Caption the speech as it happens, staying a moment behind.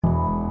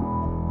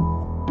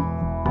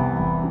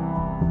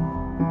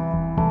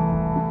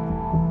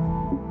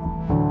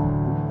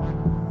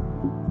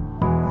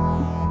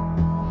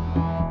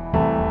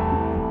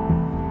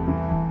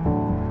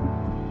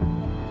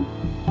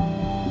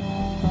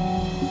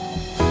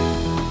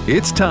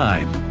It's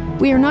time.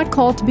 We are not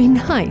called to be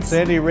nice.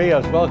 Sandy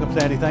Rios, welcome,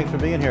 Sandy. Thanks for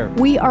being here.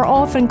 We are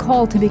often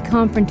called to be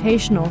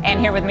confrontational.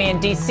 And here with me in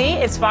D.C.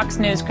 is Fox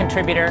News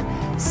contributor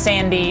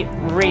Sandy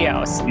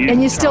Rios.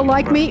 And you still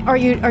like me, or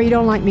you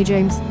don't like me,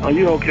 James? Are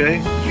you okay?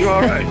 You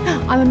all right?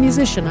 I'm a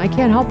musician. I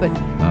can't help it.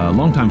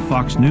 Longtime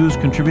Fox News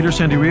contributor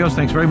Sandy Rios,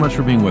 thanks very much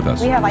for being with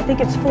us. We have, I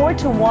think it's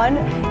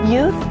 4-to-1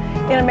 youth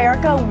in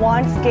America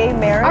wants gay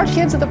marriage. Our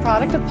kids are the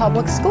product of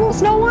public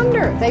schools. No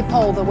wonder they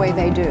poll the way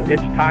they do.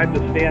 It's time to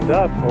stand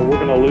up or we're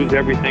going to lose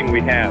everything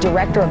we have.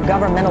 Director of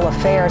Governmental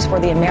Affairs for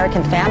the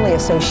American Family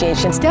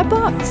Association. Step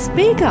up,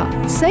 speak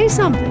up, say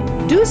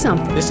something, do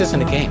something. This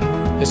isn't a game.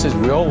 This is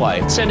real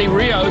life. Sandy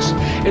Rios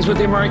is with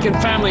the American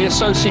Family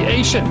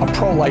Association. A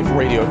pro-life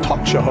radio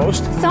talk show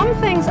host. Some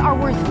things are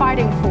worth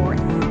fighting for.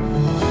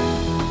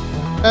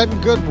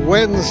 And good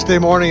Wednesday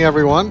morning,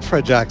 everyone.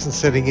 Fred Jackson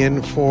sitting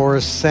in for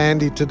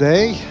Sandy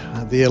today,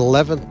 the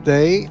 11th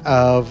day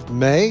of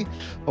May.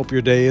 Hope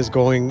your day is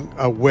going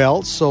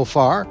well so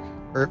far,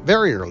 or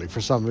very early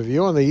for some of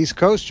you. On the East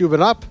Coast, you've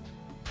been up,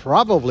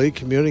 probably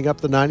commuting up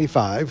the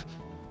 95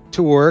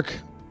 to work,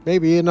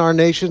 maybe in our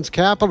nation's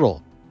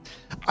capital.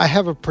 I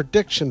have a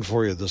prediction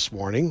for you this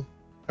morning.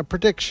 A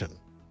prediction,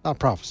 not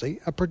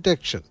prophecy, a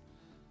prediction.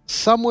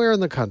 Somewhere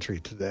in the country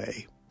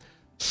today,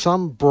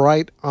 some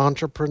bright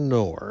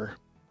entrepreneur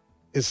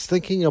is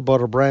thinking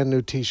about a brand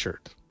new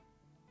t-shirt.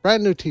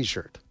 Brand new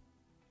t-shirt.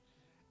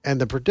 And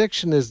the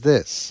prediction is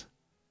this.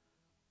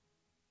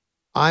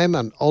 I'm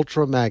an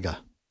ultra MAGA.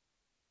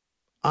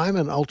 I'm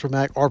an ultra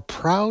MAGA, or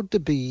proud to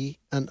be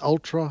an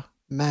ultra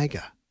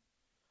MAGA.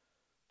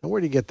 Now,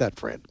 where do you get that,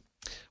 Fred?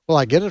 Well,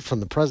 I get it from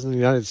the President of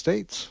the United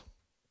States,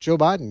 Joe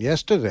Biden,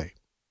 yesterday.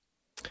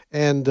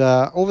 And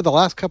over the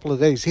last couple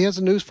of days, he has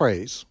a news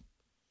phrase.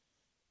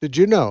 Did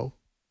you know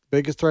the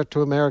biggest threat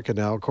to America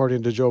now,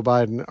 according to Joe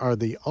Biden, are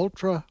the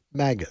ultra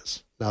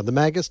MAGAs? Now, the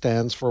MAGA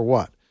stands for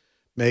what?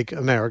 Make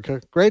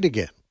America Great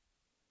Again.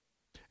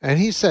 And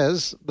he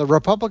says the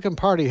Republican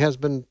Party has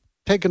been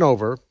taken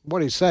over,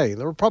 what he's saying,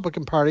 the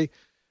Republican Party,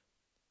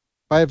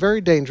 by a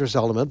very dangerous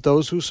element,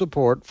 those who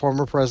support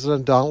former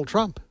President Donald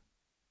Trump.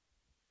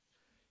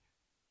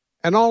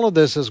 And all of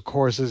this, of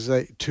course, is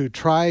to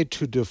try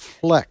to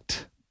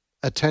deflect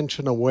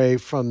attention away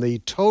from the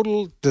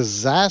total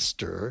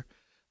disaster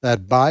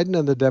that Biden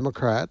and the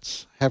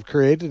Democrats have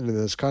created in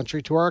this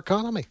country to our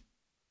economy.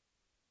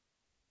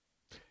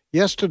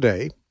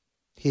 Yesterday,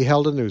 he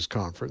held a news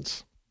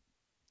conference.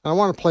 I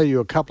want to play you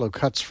a couple of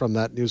cuts from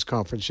that news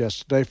conference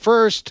yesterday.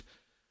 First,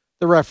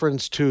 the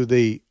reference to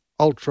the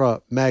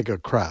ultra MAGA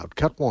crowd.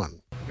 Cut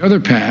one. The other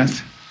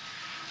path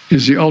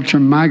is the ultra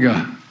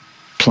MAGA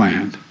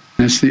plan.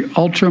 It's the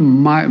ultra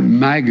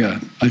MAGA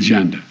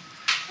agenda.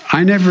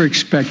 I never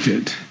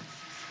expected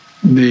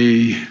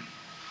the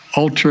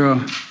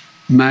ultra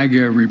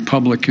MAGA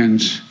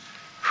Republicans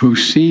who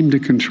seem to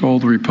control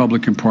the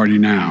Republican Party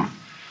now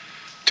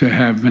to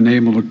have been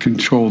able to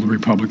control the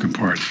Republican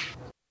Party.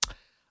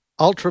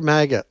 Ultra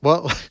MAGA.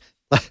 Well,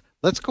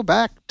 let's go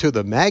back to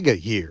the MAGA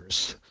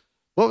years.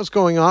 What was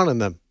going on in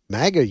the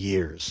MAGA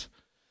years?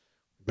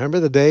 Remember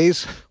the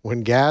days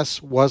when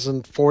gas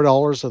wasn't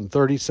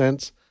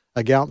 $4.30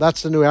 a gallon?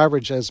 That's the new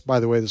average, as by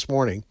the way, this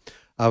morning,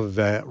 of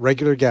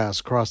regular gas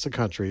across the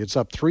country. It's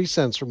up 3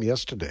 cents from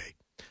yesterday.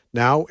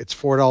 Now it's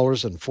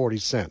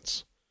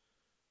 $4.40.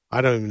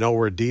 I don't even know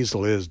where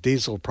diesel is.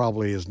 Diesel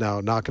probably is now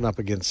knocking up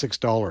against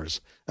 $6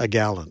 a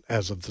gallon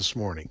as of this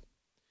morning.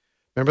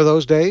 Remember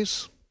those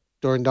days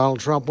during Donald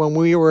Trump when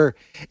we were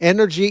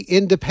energy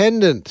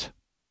independent?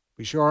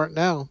 We sure aren't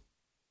now.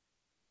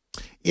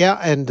 Yeah,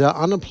 and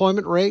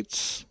unemployment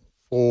rates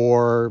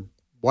for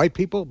white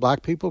people,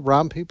 black people,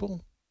 brown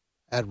people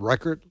at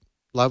record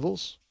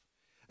levels.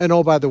 And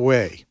oh, by the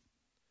way,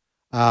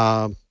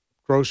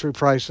 grocery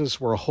prices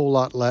were a whole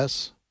lot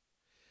less.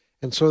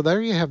 And so there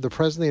you have the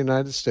President of the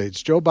United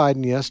States, Joe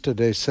Biden,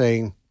 yesterday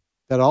saying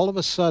that all of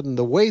a sudden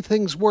the way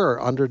things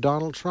were under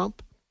Donald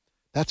Trump,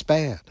 that's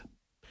bad.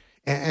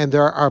 And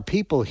there are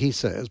people, he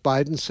says,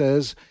 Biden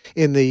says,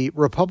 in the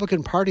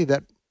Republican Party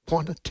that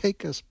want to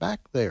take us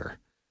back there.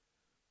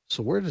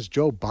 So where does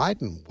Joe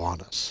Biden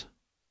want us?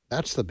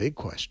 That's the big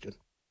question.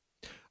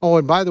 Oh,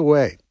 and by the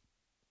way,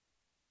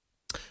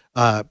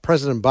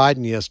 President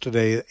Biden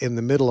yesterday, in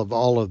the middle of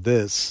all of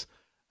this,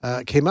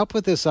 came up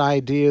with this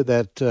idea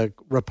that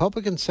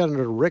Republican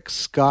Senator Rick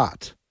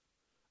Scott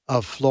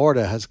of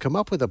Florida has come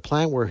up with a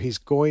plan where he's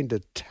going to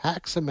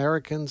tax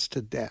Americans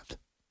to death.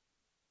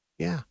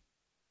 Yeah,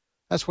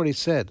 that's what he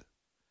said.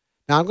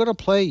 Now, I'm going to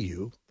play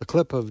you the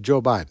clip of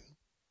Joe Biden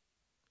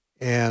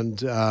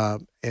and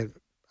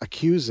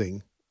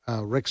accusing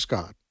Rick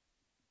Scott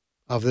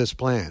of this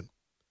plan.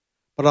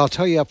 But I'll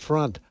tell you up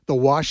front, the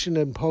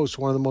Washington Post,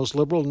 one of the most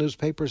liberal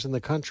newspapers in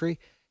the country,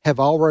 have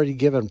already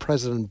given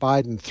President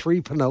Biden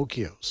 3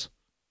 Pinocchios.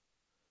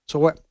 So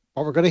what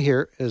we're going to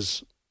hear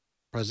is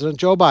President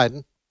Joe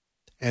Biden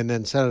and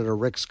then Senator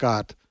Rick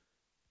Scott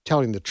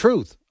telling the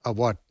truth of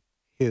what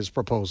his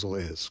proposal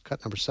is.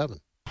 Cut number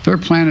 7. Their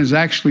plan has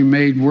actually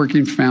made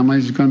working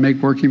families, going to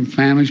make working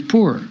families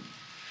poorer.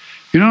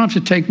 You don't have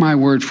to take my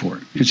word for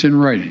it. It's in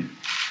writing.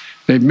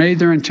 They've made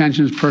their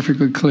intentions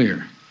perfectly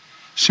clear.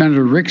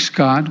 Senator Rick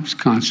Scott,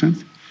 Wisconsin,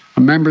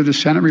 a member of the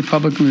Senate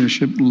Republican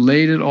leadership,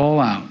 laid it all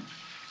out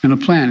in a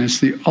plan. It's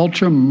the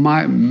ultra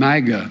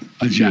MAGA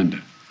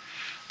agenda.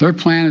 Their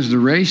plan is to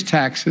raise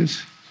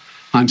taxes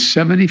on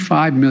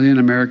 75 million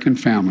American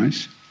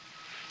families,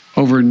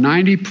 over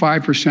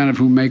 95% of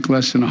whom make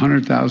less than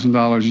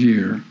 $100,000 a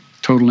year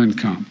total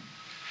income.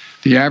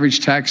 The average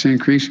tax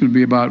increase would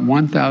be about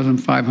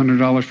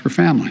 $1,500 per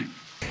family.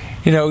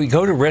 You know, you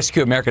go to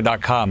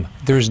rescueamerica.com.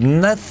 There's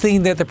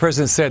nothing that the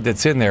president said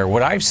that's in there.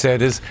 What I've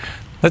said is,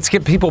 let's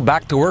get people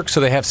back to work so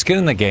they have skin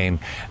in the game.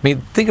 I mean,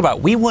 think about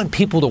it. We want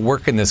people to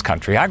work in this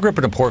country. I grew up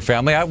in a poor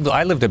family.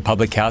 I lived in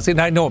public housing,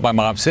 and I know what my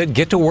mom said,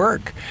 get to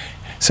work.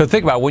 So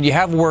think about it. When you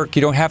have work,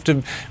 you don't have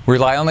to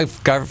rely on the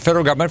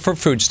federal government for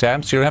food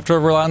stamps. You don't have to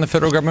rely on the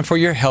federal government for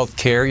your health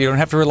care. You don't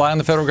have to rely on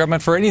the federal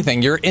government for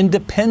anything. You're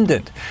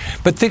independent.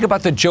 But think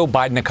about the Joe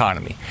Biden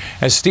economy.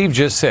 As Steve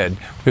just said,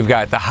 we've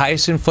got the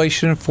highest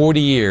inflation in 40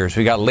 years.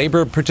 We got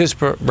labor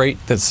participation rate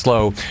that's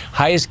low,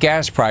 highest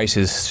gas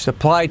prices,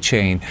 supply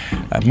chain,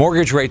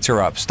 mortgage rates are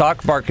up,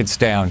 stock market's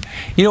down.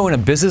 You know, in a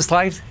business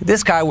life,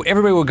 this guy,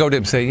 everybody would go to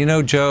him and say, you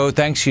know, Joe,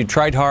 thanks, you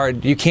tried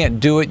hard. You can't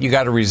do it. You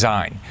got to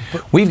resign.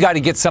 We've got to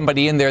get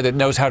somebody in there that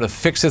knows how to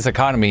fix this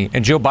economy,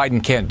 and Joe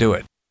Biden can't do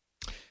it.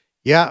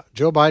 Yeah,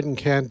 Joe Biden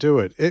can't do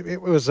it.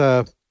 It was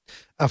a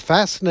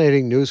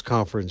fascinating news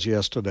conference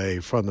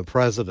yesterday from the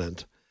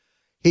president.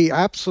 He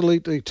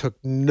absolutely took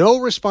no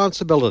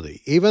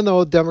responsibility, even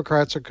though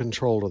Democrats are in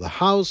control of the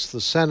House, the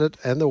Senate,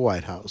 and the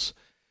White House.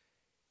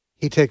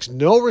 He takes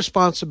no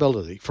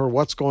responsibility for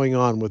what's going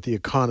on with the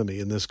economy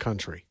in this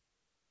country.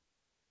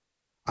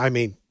 I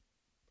mean,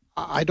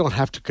 I don't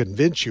have to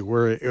convince you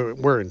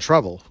we're in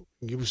trouble.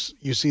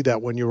 You see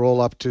that when you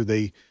roll up to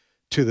the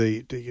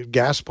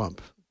gas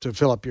pump to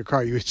fill up your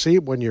car. You see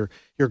it when your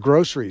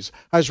groceries.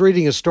 I was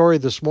reading a story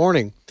this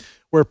morning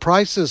where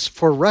prices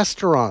for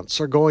restaurants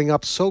are going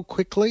up so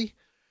quickly.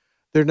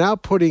 They're now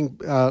putting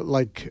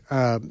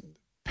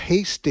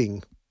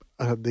pasting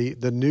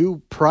the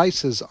new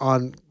prices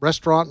on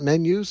restaurant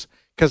menus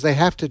because they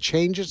have to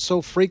change it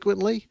so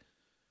frequently.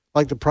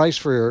 Like the price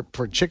for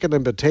chicken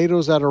and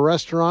potatoes at a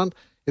restaurant,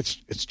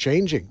 it's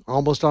changing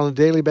almost on a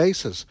daily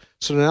basis.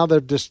 So now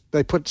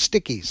they put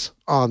stickies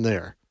on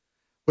there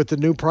with the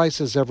new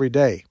prices every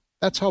day.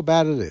 That's how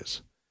bad it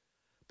is.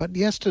 But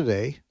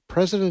yesterday,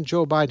 President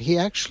Joe Biden, he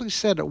actually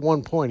said at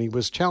one point, he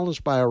was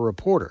challenged by a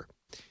reporter.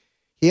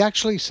 He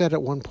actually said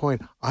at one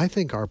point, I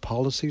think our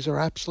policies are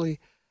actually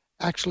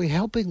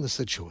helping the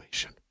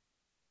situation.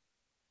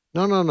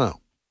 No.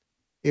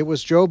 It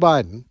was Joe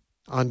Biden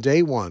on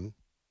day one.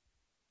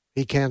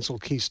 He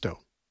canceled Keystone.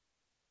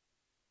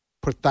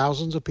 Put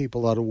thousands of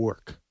people out of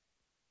work.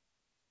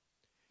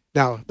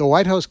 Now, the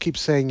White House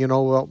keeps saying,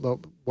 oil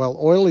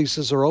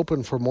leases are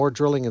open for more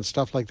drilling and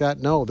stuff like that.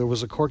 No, there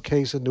was a court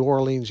case in New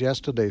Orleans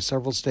yesterday.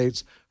 Several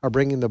states are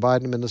bringing the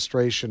Biden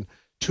administration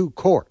to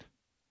court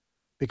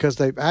because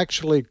they've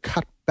actually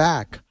cut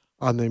back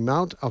on the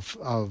amount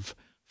of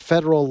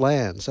federal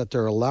lands that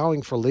they're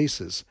allowing for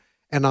leases.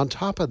 And on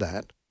top of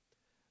that,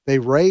 they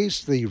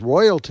raised the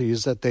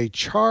royalties that they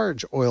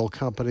charge oil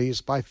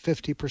companies by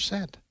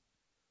 50%.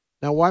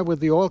 Now, why would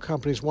the oil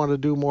companies want to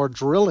do more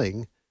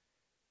drilling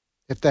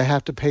if they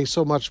have to pay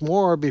so much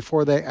more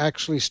before they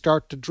actually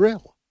start to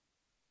drill?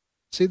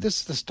 See, this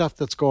is the stuff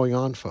that's going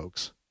on,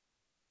 folks.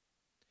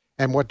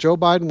 And what Joe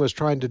Biden was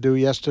trying to do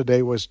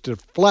yesterday was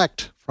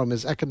deflect from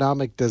his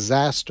economic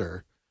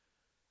disaster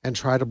and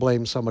try to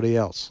blame somebody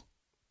else.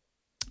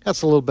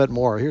 That's a little bit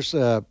more. Here's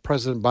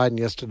President Biden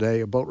yesterday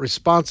about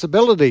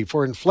responsibility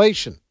for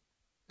inflation.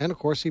 And, of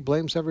course, he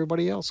blames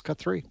everybody else. Cut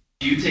 3.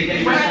 Do you take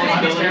any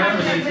responsibility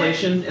for the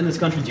inflation in this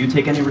country? Do you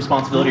take any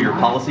responsibility for your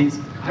policies?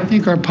 I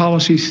think our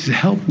policies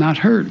help, not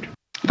hurt.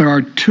 There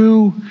are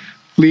two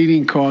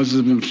leading causes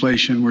of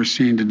inflation we're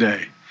seeing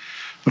today.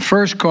 The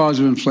first cause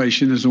of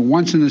inflation is a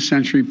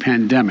once-in-a-century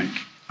pandemic.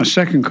 A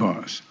second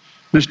cause,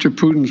 Mr.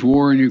 Putin's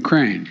war in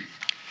Ukraine.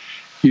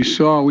 We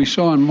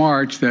saw in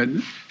March that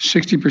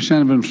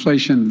 60% of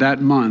inflation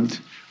that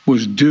month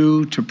was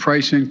due to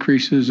price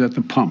increases at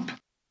the pump.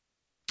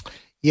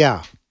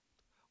 Yeah.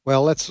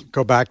 Well, let's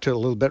go back to a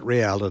little bit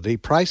reality.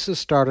 Prices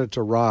started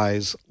to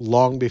rise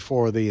long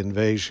before the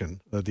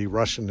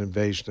Russian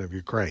invasion of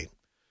Ukraine.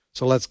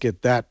 So let's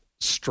get that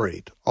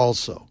straight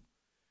also.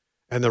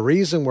 And the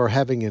reason we're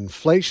having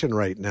inflation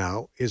right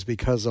now is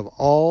because of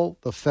all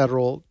the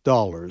federal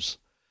dollars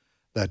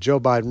that Joe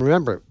Biden,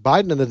 remember,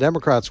 Biden and the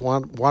Democrats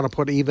want to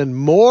put even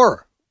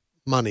more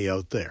money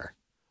out there.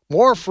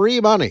 More free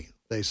money,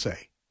 they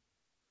say,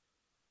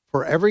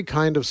 for every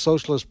kind of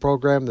socialist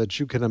program that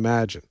you can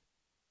imagine.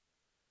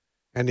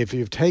 And if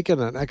you've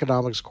taken an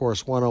economics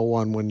course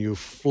 101, when you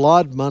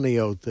flood money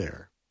out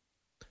there,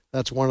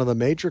 that's one of the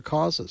major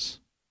causes.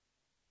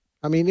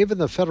 I mean, even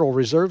the Federal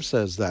Reserve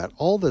says that.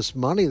 All this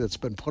money that's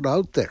been put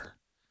out there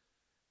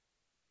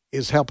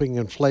is helping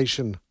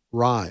inflation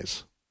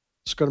rise.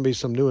 There's going to be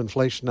some new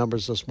inflation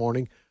numbers this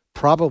morning,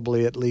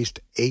 probably at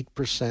least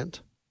 8%.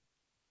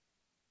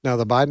 Now,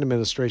 the Biden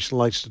administration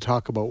likes to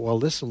talk about, well,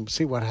 listen,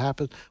 see what's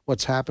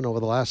happened over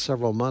the last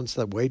several months,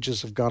 that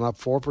wages have gone up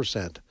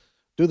 4%.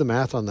 Do the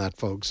math on that,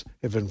 folks.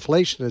 If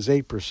inflation is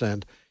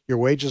 8%, your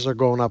wages are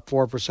going up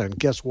 4%.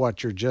 Guess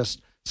what? You're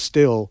just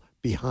still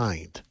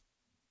behind.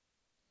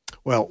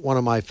 Well, one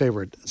of my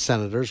favorite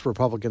senators,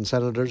 Republican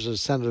senators,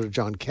 is Senator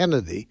John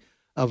Kennedy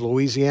of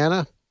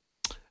Louisiana.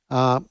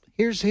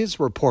 Here's his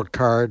report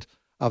card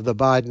of the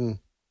Biden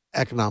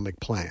economic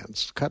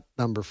plans. Cut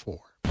number 4.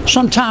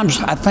 Sometimes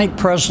I think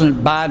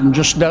President Biden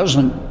just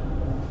doesn't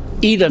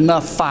eat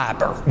enough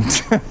fiber.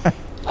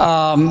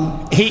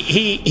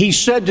 He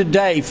said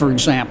today, for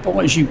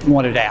example, as you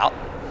pointed out,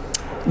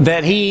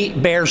 that he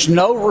bears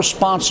no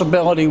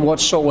responsibility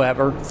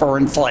whatsoever for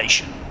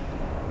inflation.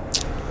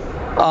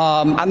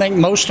 I think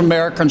most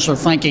Americans are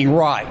thinking,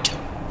 right,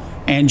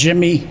 and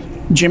Jimmy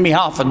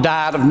Hoffa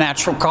died of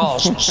natural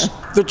causes.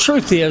 The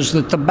truth is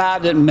that the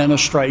Biden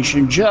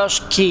administration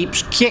just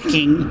keeps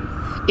kicking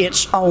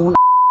its own.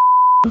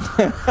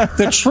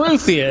 The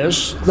truth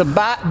is,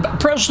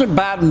 President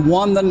Biden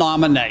won the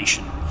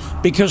nomination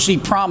because he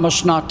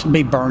promised not to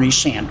be Bernie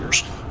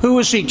Sanders. Who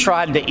has he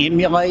tried to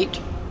emulate?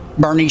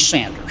 Bernie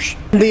Sanders.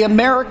 The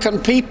American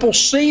people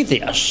see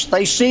this.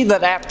 They see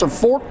that after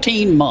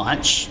 14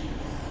 months,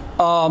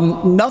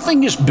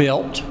 nothing is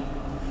built,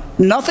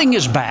 nothing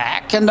is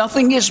back, and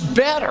nothing is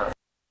better.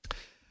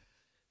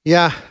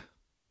 Yeah,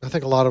 I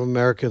think a lot of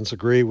Americans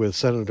agree with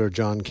Senator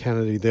John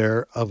Kennedy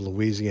there of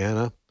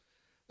Louisiana.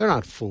 They're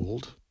not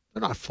fooled.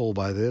 They're not fooled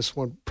by this.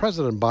 When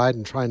President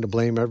Biden trying to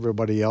blame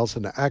everybody else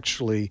and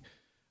actually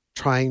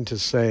trying to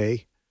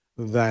say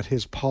that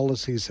his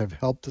policies have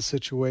helped the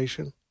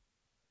situation.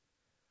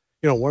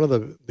 You know, one of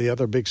the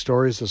other big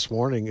stories this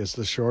morning is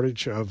the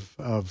shortage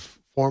of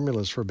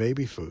formulas for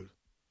baby food.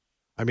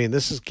 I mean,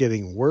 this is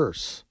getting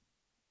worse.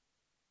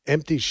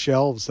 Empty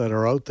shelves that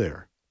are out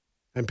there.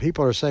 And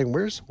people are saying,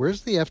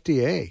 where's the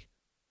FDA?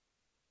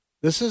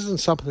 This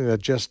isn't something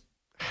that just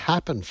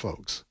happened,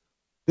 folks.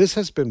 This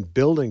has been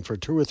building for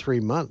 2 or 3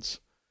 months.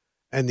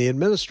 And the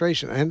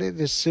administration, and it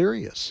is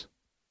serious.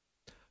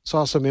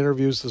 Saw some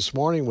interviews this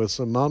morning with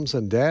some moms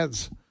and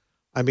dads.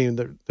 I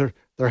mean,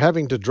 they're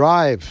having to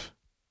drive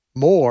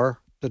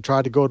more to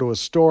try to go to a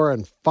store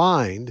and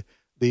find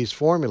these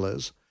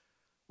formulas.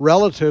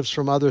 Relatives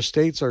from other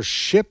states are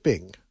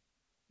shipping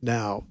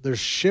now. They're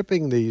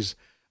shipping these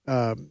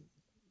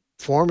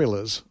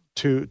formulas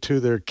to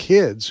their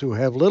kids who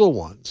have little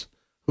ones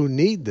who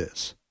need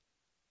this.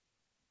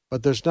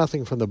 But there's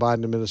nothing from the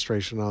Biden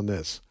administration on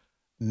this.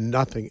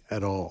 Nothing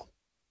at all.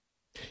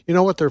 You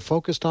know what they're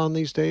focused on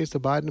these days, the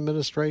Biden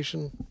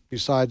administration,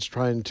 besides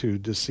trying to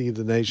deceive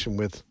the nation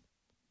with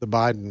the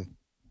Biden?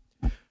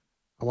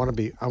 I want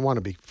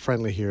to be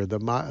friendly here. The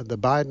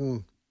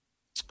Biden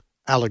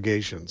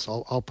allegations,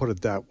 I'll put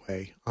it that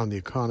way, on the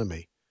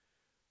economy.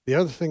 The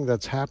other thing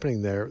that's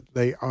happening there,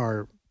 they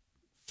are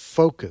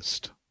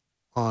focused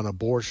on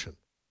abortion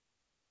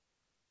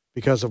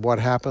because of what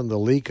happened, the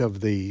leak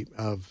of the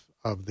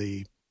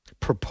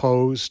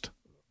proposed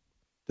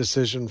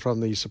decision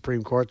from the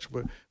Supreme Court,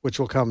 which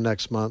will come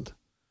next month,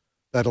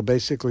 that'll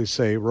basically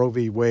say Roe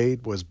v.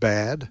 Wade was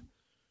bad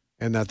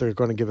and that they're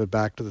going to give it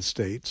back to the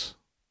states.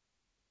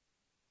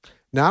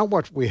 Now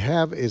what we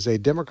have is a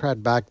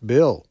Democrat-backed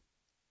bill,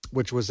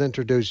 which was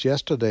introduced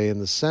yesterday in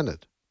the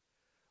Senate,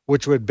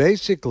 which would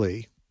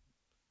basically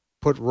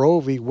put Roe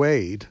v.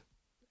 Wade,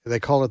 they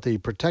call it the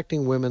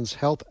Protecting Women's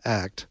Health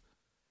Act,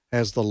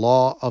 as the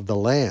law of the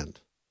land.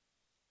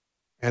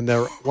 And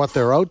what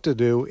they're out to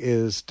do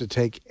is to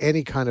take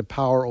any kind of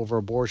power over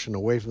abortion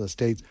away from the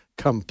states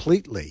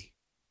completely.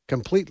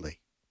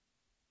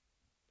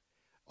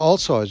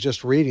 Also, I was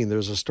just reading,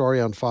 there's a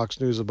story on Fox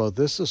News about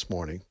this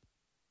morning.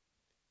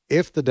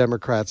 If the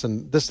Democrats,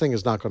 and this thing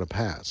is not going to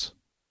pass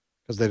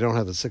because they don't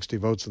have the 60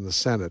 votes in the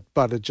Senate,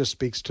 but it just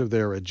speaks to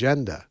their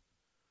agenda.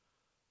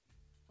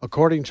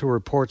 According to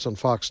reports on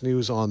Fox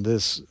News on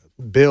this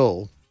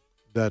bill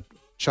that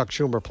Chuck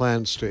Schumer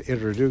plans to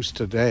introduce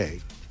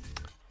today,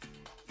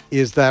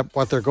 is that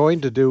what they're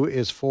going to do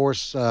is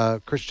force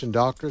Christian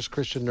doctors,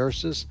 Christian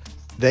nurses,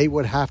 they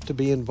would have to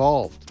be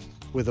involved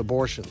with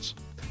abortions.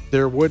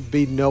 There would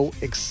be no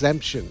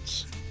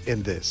exemptions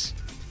in this.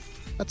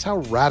 That's how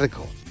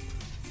radical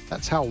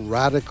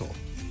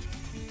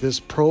this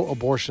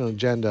pro-abortion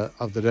agenda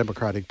of the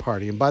Democratic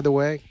Party. And by the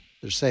way,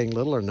 they're saying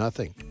little or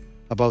nothing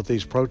about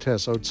these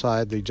protests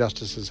outside the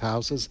justices'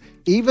 houses,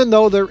 even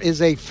though there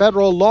is a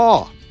federal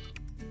law.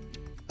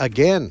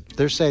 Again,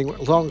 they're saying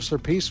as long as they're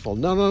peaceful.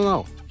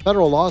 No.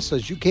 Federal law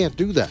says you can't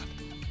do that.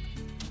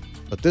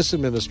 But this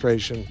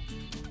administration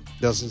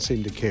doesn't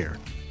seem to care.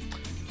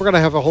 We're going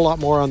to have a whole lot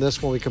more on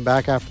this when we come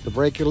back after the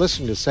break. You're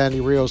listening to Sandy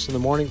Rios in the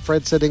Morning.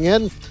 Fred sitting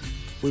in.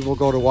 We will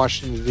go to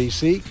Washington,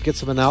 D.C., get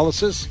some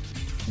analysis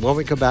when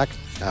we come back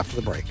after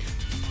the break.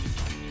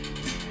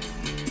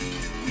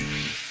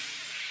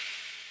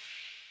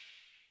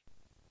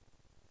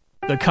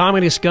 The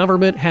communist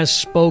government has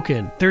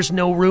spoken. There's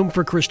no room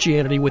for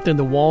Christianity within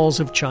the walls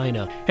of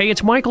China. Hey,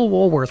 it's Michael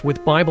Woolworth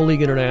with Bible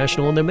League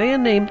International, and the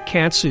man named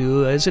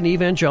Katsu is an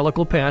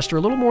evangelical pastor, a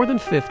little more than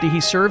 50. He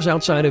serves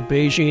outside of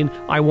Beijing.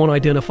 I won't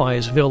identify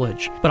his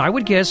village. But I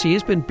would guess he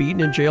has been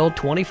beaten and jailed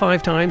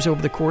 25 times over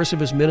the course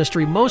of his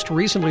ministry. Most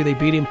recently, they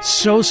beat him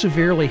so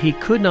severely he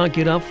could not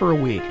get up for a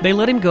week. They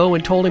let him go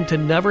and told him to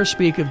never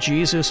speak of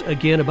Jesus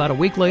again. About a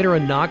week later,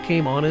 a knock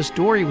came on his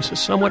door. He was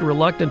somewhat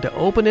reluctant to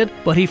open it,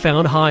 but he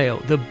found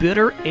Hayo, the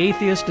bitter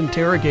atheist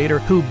interrogator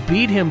who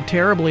beat him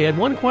terribly, had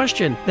one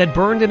question that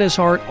burned in his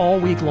heart all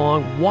week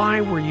long. Why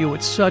were you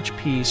at such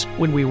peace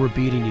when we were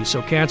beating you?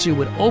 So Katsu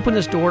would open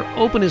his door,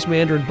 open his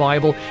Mandarin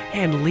Bible,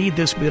 and lead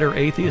this bitter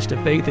atheist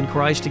to faith in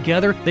Christ.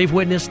 Together, they've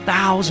witnessed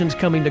thousands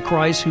coming to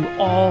Christ who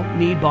all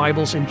need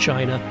Bibles in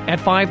China. At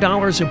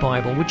 $5 a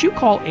Bible, would you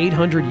call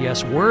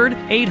 800-YES-WORD?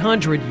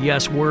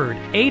 800-YES-WORD.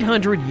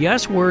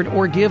 800-YES-WORD,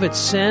 or give at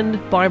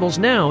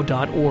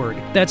sendbiblesnow.org.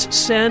 That's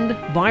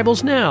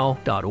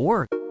sendbiblesnow.org.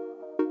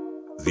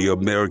 The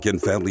American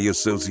Family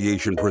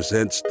Association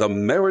presents the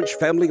Marriage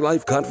Family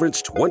Life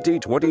Conference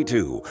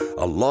 2022,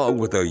 along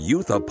with a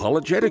youth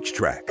apologetics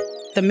track.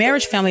 The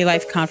Marriage Family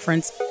Life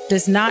Conference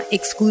does not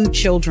exclude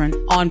children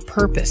on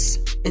purpose.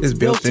 It's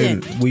built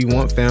in. We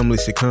want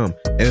families to come.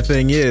 And the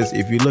thing is,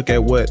 if you look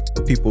at what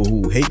people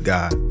who hate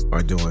God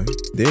are doing,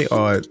 they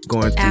are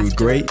going through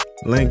great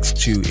lengths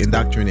to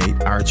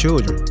indoctrinate our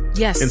children.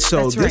 Yes, and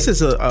so this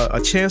is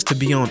a chance to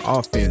be on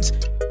offense.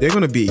 They're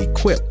going to be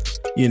equipped,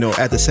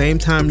 at the same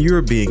time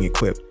you're being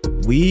equipped.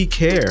 We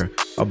care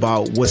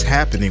about what's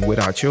happening with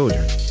our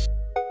children.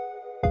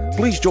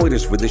 Please join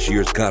us for this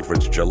year's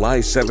conference, July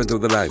 7th through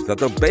the 9th at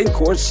the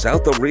Bancorp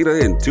South Arena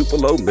in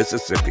Tupelo,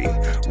 Mississippi.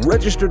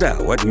 Register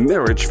now at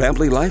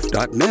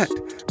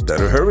marriagefamilylife.net.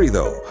 Better hurry,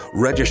 though.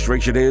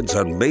 Registration ends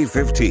on May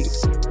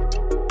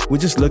 15th. We're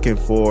just looking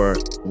for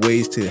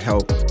ways to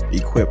help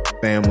equip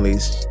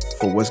families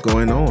for what's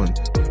going on.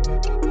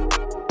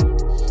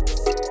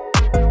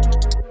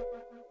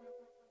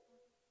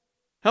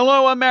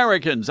 Hello,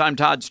 Americans. I'm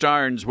Todd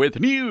Starnes with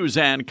news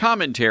and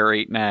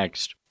commentary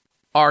next.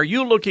 Are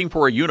you looking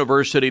for a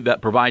university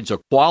that provides a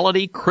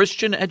quality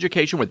Christian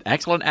education with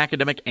excellent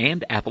academic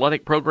and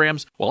athletic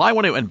programs? Well, I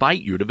want to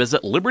invite you to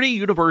visit Liberty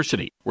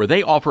University, where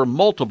they offer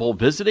multiple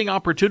visiting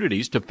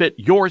opportunities to fit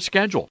your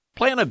schedule.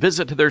 Plan a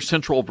visit to their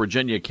Central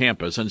Virginia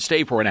campus and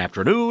stay for an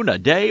afternoon, a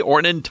day, or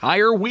an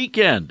entire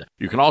weekend.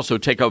 You can also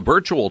take a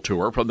virtual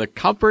tour from the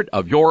comfort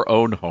of your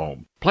own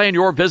home. Plan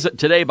your visit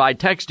today by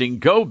texting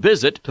Go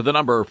Visit to the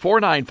number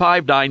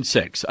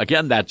 49596.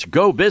 Again, that's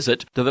Go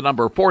Visit to the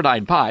number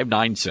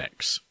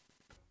 49596.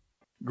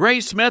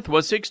 Grace Smith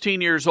was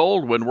 16 years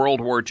old when World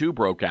War II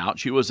broke out.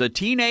 She was a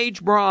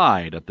teenage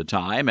bride at the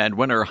time, and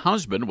when her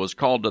husband was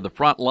called to the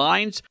front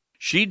lines,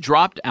 she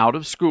dropped out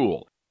of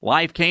school.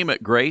 Life came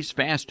at Grace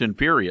fast and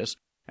furious,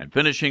 and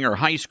finishing her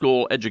high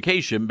school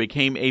education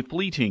became a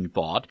fleeting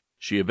thought.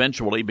 She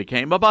eventually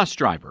became a bus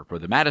driver for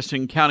the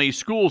Madison County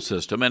school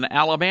system in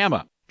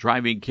Alabama,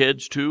 driving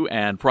kids to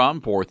and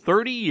from for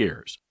 30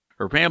 years.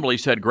 Her family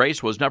said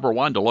Grace was never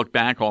one to look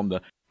back on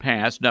the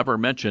past, never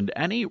mentioned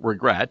any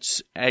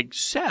regrets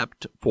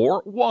except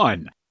for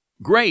one.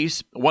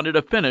 Grace wanted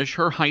to finish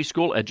her high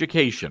school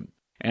education.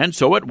 And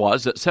so it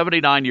was that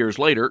 79 years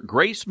later,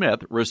 Grace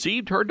Smith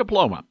received her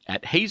diploma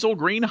at Hazel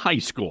Green High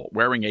School,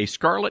 wearing a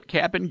scarlet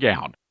cap and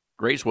gown.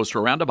 Grace was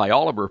surrounded by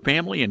all of her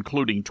family,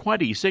 including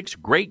 26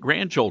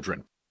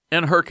 great-grandchildren.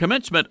 In her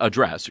commencement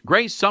address,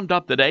 Grace summed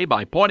up the day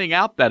by pointing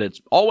out that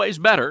it's always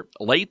better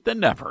late than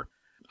never.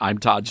 I'm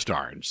Todd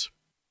Starnes.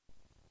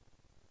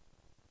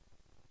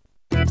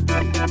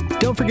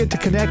 Don't forget to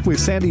connect with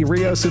Sandy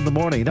Rios in the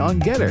morning on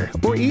Getter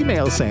or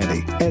email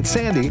Sandy at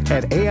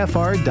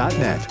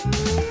sandy@afr.net.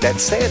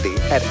 That's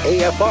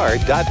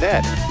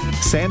sandy@afr.net.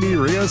 Sandy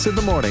Rios in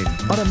the morning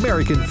on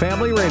American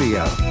Family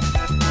Radio.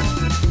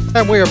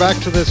 And we are back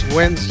to this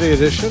Wednesday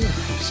edition.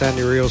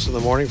 Sandy Rios in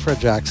the morning. Fred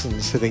Jackson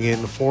sitting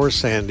in for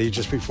Sandy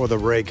just before the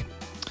break.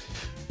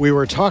 We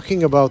were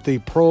talking about the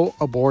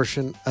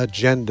pro-abortion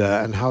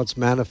agenda and how it's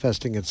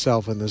manifesting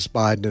itself in this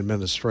Biden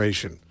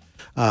administration.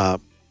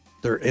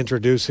 They're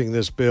introducing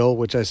this bill,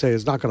 which I say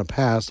is not going to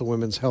pass, the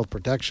Women's Health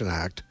Protection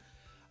Act,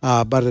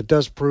 but it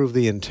does prove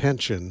the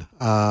intention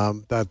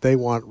that they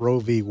want Roe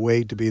v.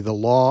 Wade to be the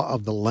law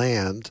of the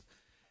land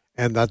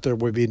and that there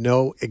would be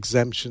no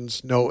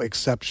exemptions, no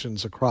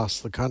exceptions across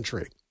the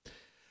country.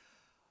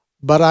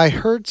 But I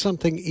heard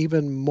something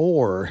even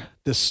more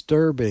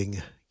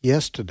disturbing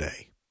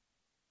yesterday,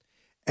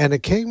 and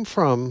it came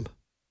from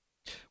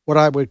what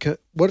I would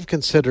have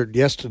considered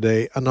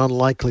yesterday an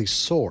unlikely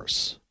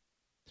source,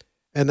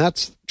 and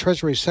that's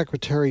Treasury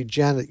Secretary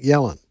Janet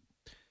Yellen.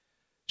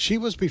 She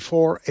was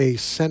before a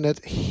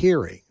Senate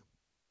hearing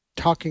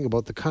talking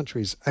about the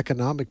country's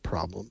economic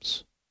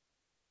problems,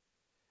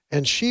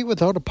 and she,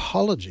 without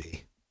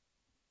apology,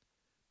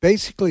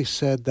 basically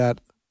said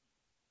that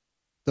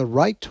the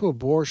right to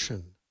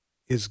abortion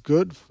is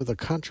good for the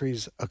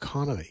country's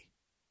economy.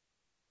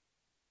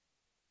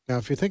 Now,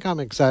 if you think I'm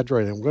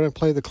exaggerating, I'm going to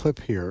play the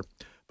clip here,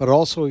 but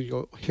also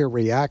you'll hear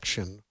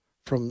reaction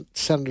from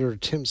Senator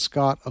Tim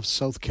Scott of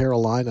South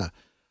Carolina,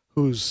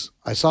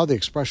 I saw the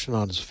expression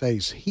on his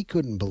face. He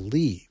couldn't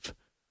believe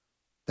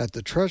that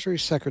the Treasury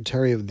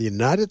Secretary of the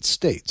United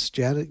States,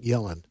 Janet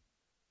Yellen,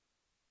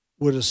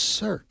 would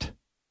assert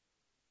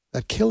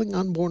that killing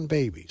unborn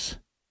babies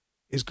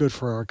is good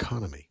for our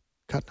economy.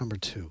 Cut number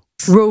 2.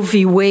 Roe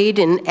v. Wade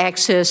and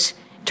access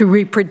to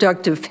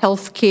reproductive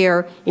health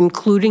care,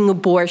 including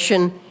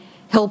abortion,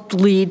 helped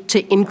lead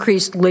to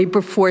increased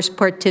labor force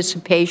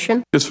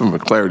participation. Just from a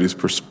clarity's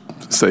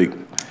sake,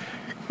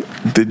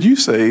 did you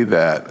say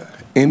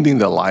that ending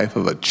the life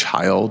of a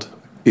child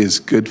is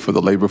good for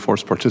the labor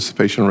force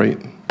participation rate?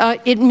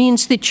 It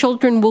means that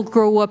children will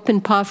grow up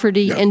in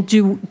poverty and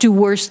do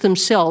worse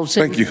themselves.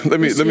 Thank you.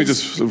 Let me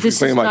just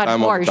reclaim my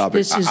time on the topic.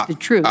 This is the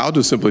truth. I'll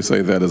just simply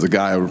say that as a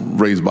guy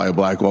raised by a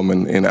black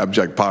woman in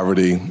abject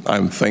poverty,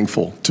 I'm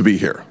thankful to be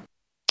here.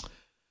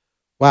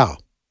 Wow.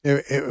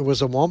 It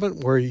was a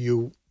moment where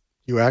you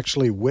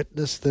actually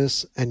witnessed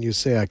this and you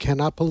say, I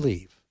cannot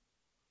believe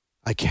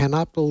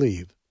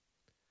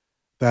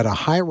that a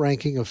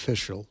high-ranking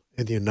official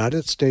in the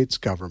United States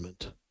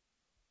government,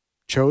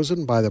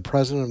 chosen by the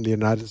President of the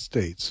United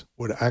States,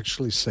 would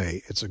actually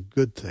say it's a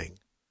good thing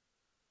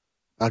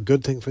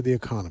for the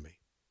economy.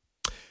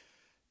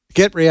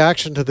 Get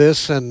reaction to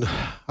this and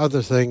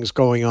other things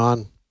going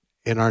on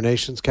in our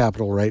nation's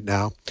capital right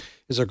now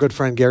is our good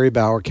friend Gary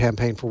Bauer,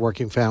 Campaign for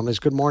Working Families.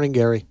 Good morning,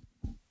 Gary.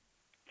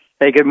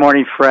 Hey, good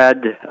morning,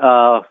 Fred.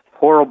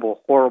 Horrible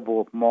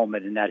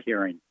moment in that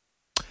hearing.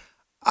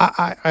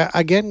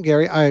 Again,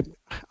 Gary, I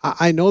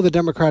know the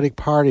Democratic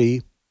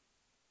Party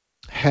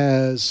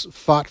has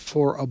fought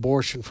for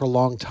abortion for a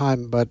long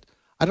time, but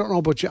I don't know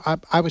about you.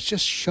 I was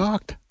just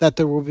shocked that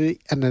there will be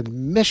an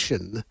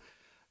admission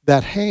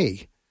that,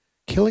 hey,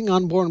 killing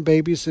unborn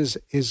babies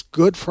is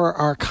good for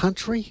our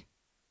country.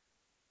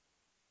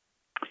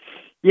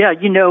 Yeah,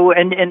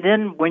 and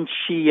then when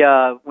she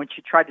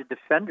tried to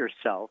defend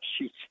herself,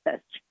 she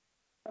said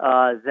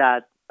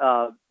that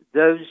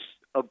those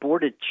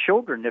aborted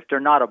children, if they're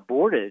not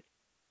aborted,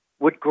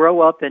 would grow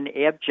up in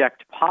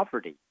abject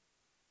poverty.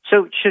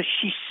 So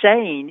she's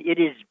saying it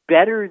is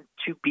better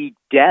to be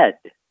dead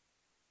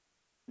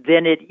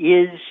than it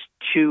is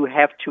to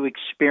have to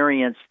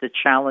experience the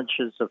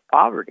challenges of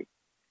poverty.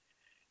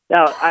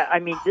 Now, I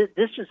mean,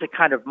 this is a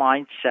kind of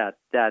mindset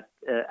that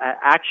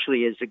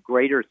actually is a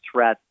greater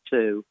threat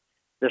to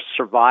the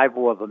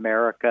survival of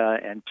America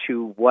and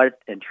to what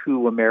and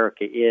who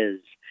America is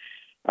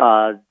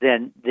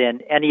than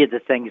any of the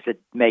things that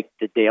make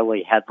the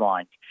daily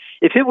headlines.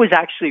 If it was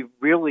actually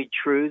really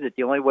true that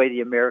the only way the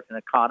American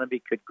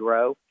economy could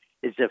grow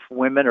is if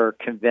women are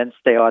convinced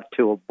they ought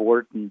to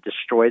abort and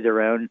destroy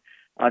their own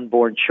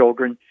unborn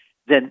children,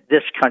 then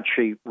this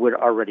country would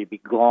already be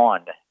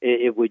gone.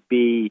 It would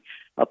be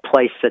a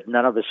place that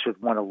none of us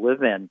would want to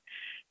live in.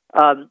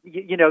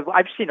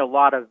 I've seen a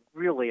lot of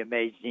really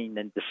amazing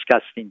and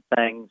disgusting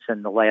things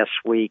in the last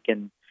week,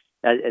 and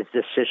as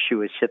this issue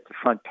has hit the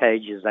front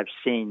pages, I've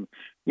seen,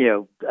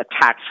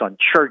 attacks on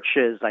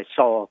churches. I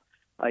saw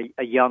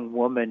a young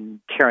woman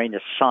carrying a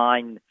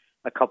sign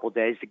a couple of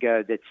days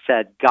ago that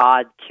said,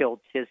 God killed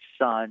his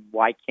son,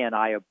 why can't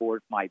I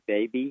abort my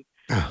baby?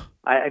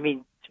 I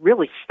mean, it's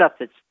really stuff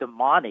that's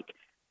demonic.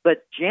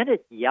 But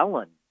Janet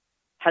Yellen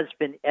has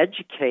been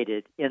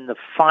educated in the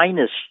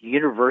finest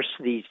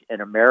universities in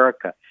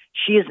America.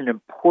 She is an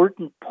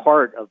important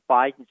part of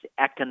Biden's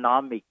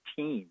economic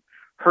team.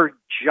 Her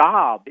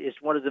job is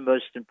one of the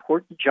most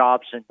important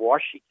jobs in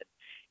Washington.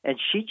 And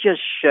she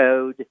just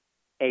showed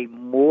a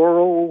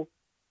moral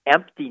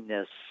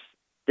emptiness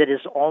that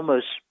is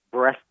almost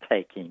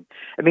breathtaking.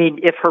 I mean,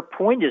 if her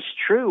point is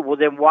true, well,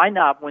 then why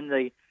not when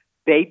the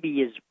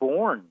baby is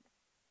born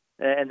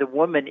and the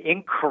woman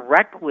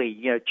incorrectly,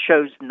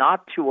 chose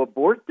not to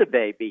abort the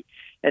baby,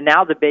 and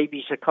now the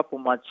baby's a couple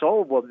months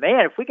old? Well,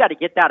 man, if we got to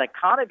get that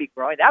economy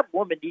growing, that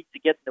woman needs to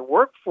get in the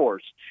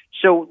workforce.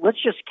 So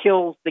let's just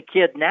kill the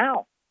kid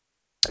now.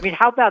 I mean,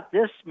 how about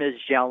this, Ms.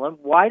 Yellen?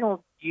 Why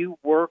don't you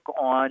work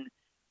on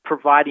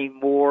providing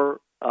more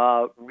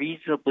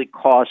reasonably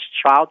cost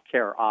child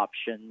care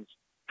options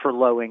for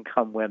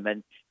low-income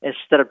women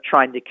instead of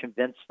trying to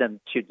convince them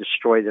to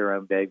destroy their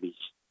own babies?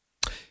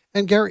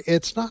 And, Gary,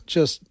 it's not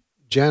just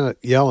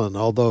Janet Yellen,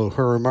 although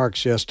her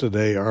remarks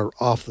yesterday are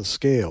off the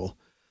scale.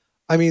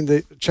 I mean,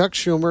 Chuck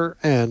Schumer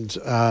and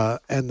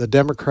the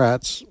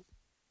Democrats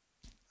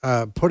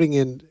putting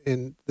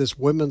in this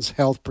Women's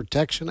Health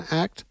Protection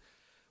Act,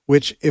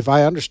 which, if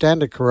I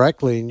understand it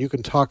correctly, and you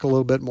can talk a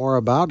little bit more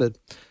about it,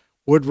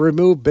 would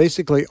remove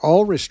basically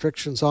all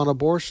restrictions on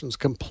abortions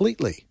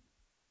completely.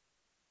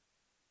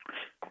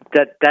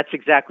 That's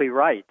exactly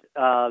right.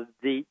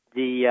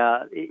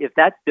 If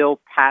that bill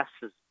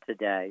passes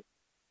today,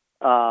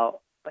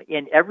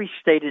 in every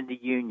state in the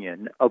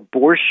union,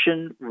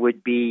 abortion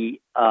would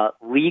be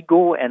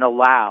legal and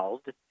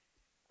allowed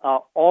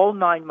all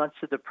 9 months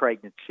of the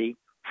pregnancy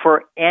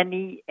for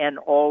any and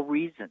all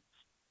reasons.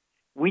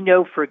 We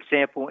know, for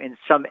example, in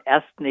some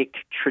ethnic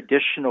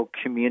traditional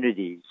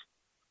communities,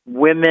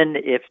 women,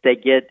 if they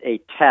get a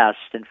test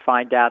and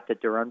find out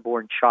that their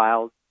unborn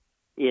child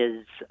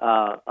is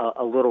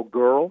a little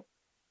girl,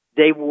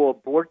 they will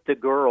abort the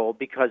girl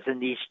because in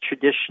these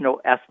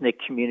traditional ethnic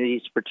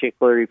communities,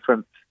 particularly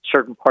from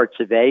certain parts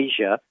of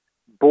Asia,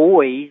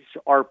 boys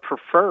are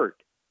preferred.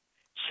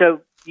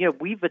 So,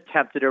 we've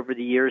attempted over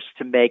the years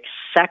to make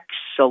sex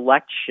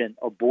selection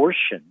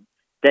abortion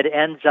that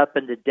ends up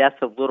in the death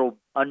of little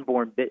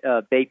unborn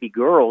baby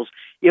girls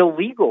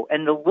illegal.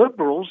 And the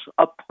liberals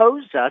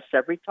oppose us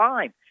every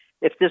time.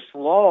 If this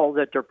law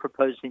that they're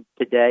proposing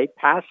today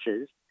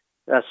passes,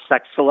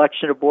 sex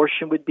selection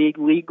abortion would be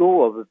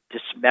legal, of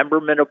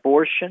dismemberment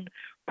abortion,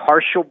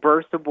 partial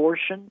birth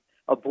abortion,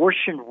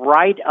 abortion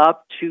right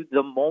up to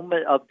the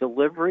moment of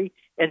delivery.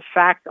 In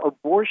fact,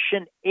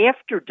 abortion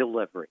after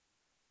delivery.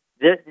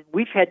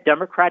 We've had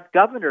Democrat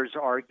governors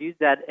argue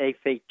that if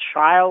a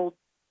child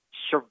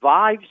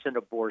survives an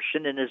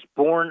abortion and is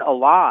born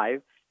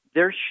alive,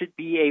 there should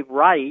be a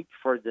right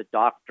for the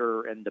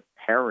doctor and the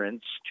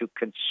parents to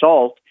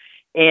consult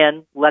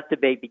and let the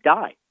baby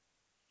die.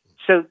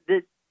 So,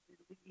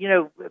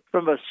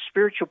 from a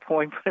spiritual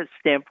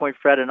standpoint,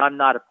 Fred, and I'm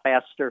not a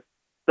pastor,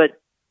 but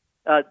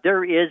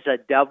there is a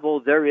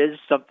devil. There is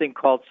something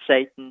called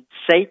Satan.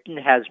 Satan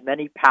has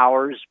many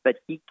powers, but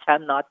he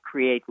cannot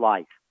create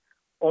life.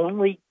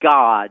 Only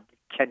God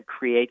can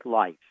create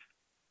life.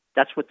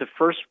 That's what the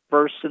first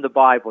verse in the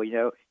Bible,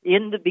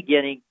 in the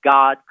beginning,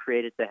 God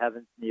created the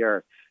heavens and the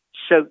earth.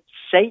 So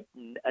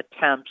Satan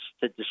attempts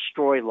to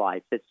destroy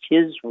life. It's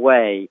his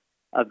way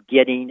of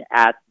getting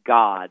at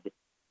God.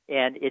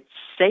 And it's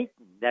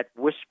Satan that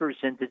whispers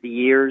into the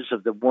ears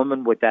of the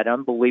woman with that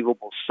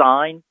unbelievable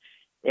sign.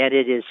 And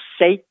it is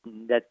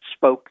Satan that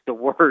spoke the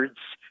words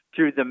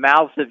through the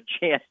mouth of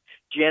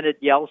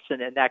Janet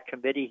Yellen in that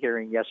committee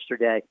hearing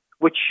yesterday,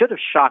 which should have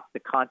shocked the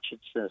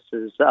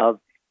consciences of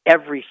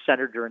every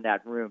senator in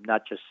that room,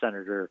 not just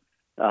Senator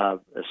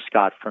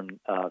Scott from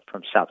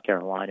South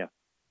Carolina.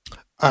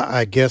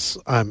 I guess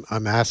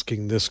I'm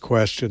asking this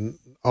question,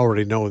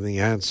 already knowing the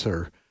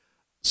answer.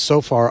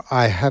 So far,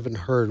 I haven't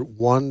heard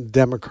one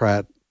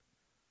Democrat,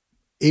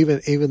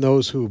 even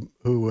those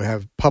who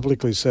have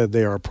publicly said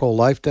they are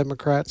pro-life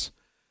Democrats,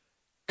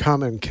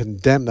 come and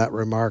condemn that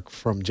remark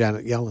from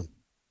Janet Yellen.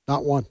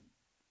 Not one.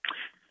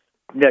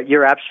 No,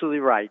 you're absolutely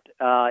right.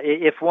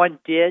 If one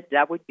did,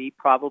 that would be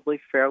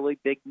probably fairly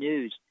big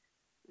news.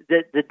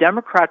 The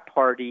Democrat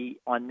Party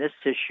on this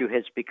issue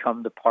has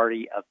become the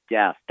party of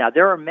death. Now,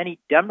 there are many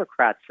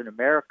Democrats in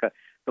America.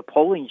 The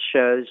polling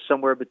shows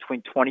somewhere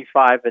between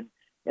 25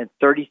 and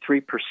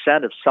 33%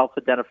 of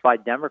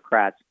self-identified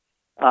Democrats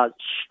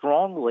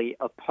strongly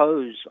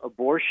oppose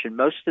abortion.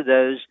 Most of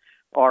those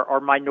are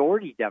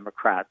minority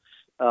Democrats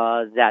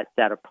that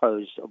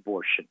oppose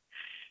abortion.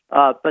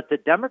 But the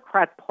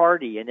Democrat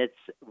Party and its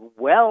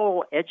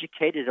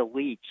well-educated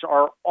elites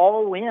are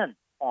all in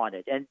on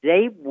it, and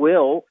they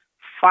will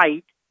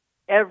fight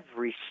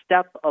every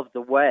step of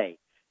the way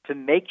to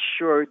make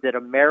sure that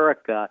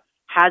America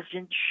has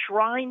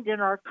enshrined in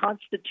our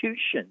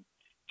Constitution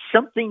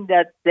something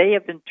that they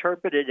have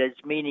interpreted as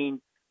meaning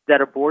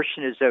that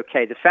abortion is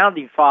okay. The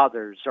Founding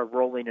Fathers are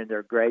rolling in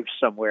their graves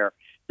somewhere.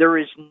 There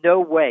is no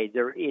way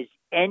there is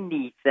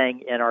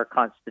anything in our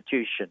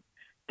Constitution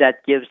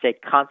that gives a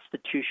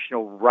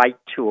constitutional right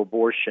to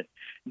abortion.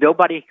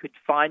 Nobody could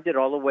find it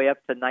all the way up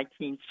to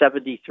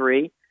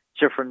 1973.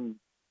 So from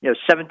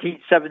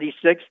 1776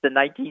 to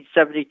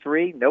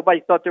 1973,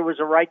 nobody thought there was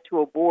a right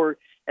to abort.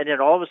 And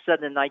then all of a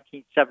sudden in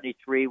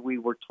 1973, we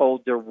were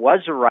told there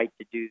was a right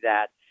to do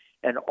that.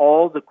 And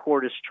all the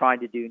court is trying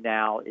to do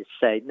now is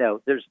say,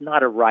 no, there's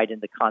not a right in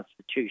the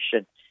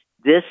Constitution.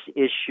 This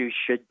issue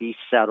should be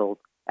settled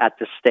at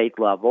the state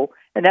level.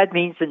 And that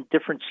means in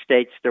different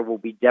states there will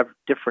be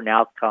different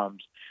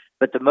outcomes.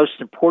 But the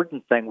most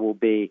important thing will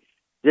be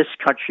this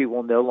country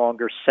will no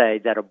longer say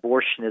that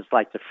abortion is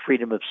like the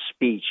freedom of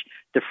speech,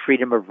 the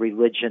freedom of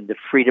religion, the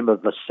freedom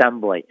of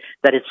assembly,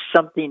 that it's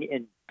something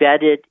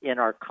embedded in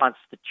our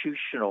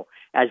constitutional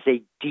as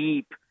a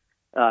deep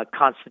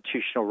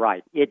constitutional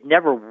right. It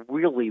never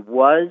really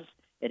was,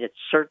 and it's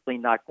certainly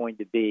not going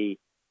to be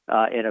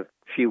in a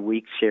few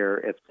weeks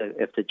here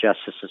if the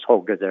justices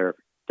hold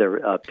their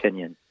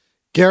opinion.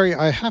 Gary,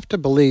 I have to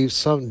believe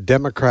some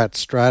Democrat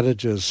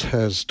strategist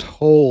has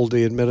told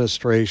the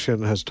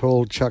administration, has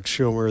told Chuck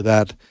Schumer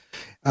that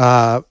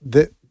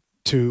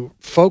to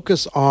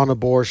focus on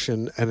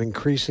abortion and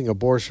increasing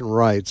abortion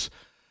rights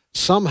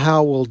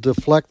somehow will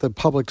deflect the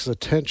public's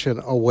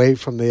attention away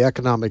from the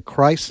economic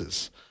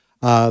crisis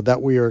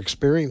that we are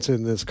experiencing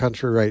in this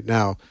country right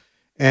now.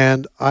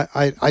 And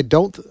I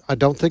don't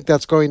think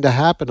that's going to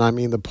happen. I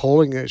mean, the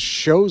polling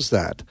shows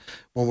that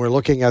when we're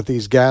looking at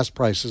these gas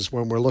prices,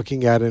 when we're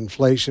looking at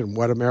inflation,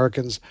 what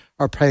Americans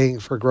are paying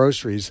for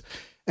groceries.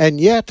 And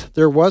yet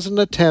there was an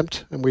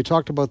attempt, and we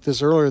talked about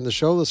this earlier in the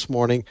show this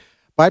morning,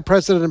 by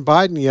President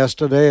Biden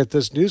yesterday at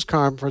this news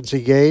conference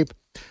he gave,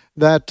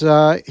 that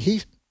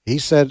he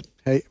said,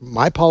 hey,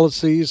 my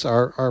policies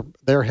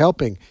they're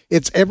helping.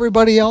 It's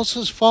everybody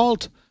else's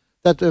fault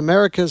that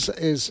America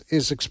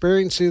is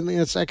experiencing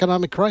its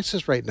economic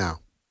crisis right now.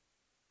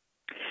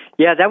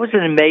 Yeah, that was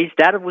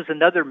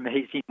another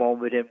amazing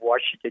moment in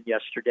Washington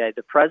yesterday.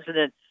 The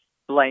president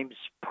blames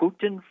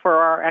Putin for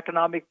our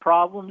economic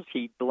problems.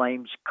 He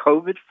blames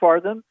COVID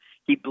for them.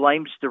 He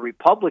blames the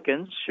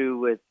Republicans,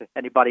 who, if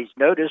anybody's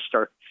noticed,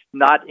 are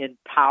not in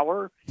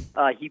power.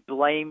 He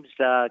blames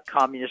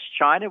communist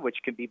China, which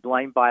can be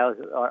blamed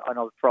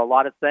for a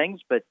lot of things,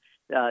 but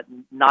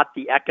not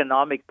the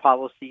economic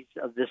policies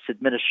of this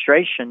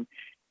administration.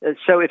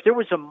 So if there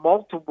was a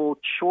multiple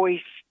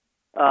choice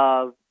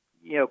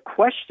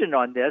question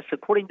on this,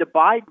 according to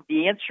Biden,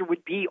 the answer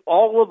would be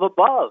all of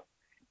above.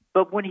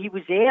 But when he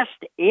was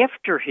asked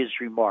after his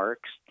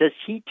remarks, does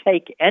he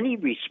take any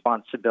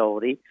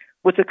responsibility,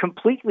 with a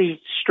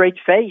completely straight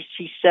face,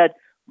 he said,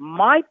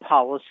 my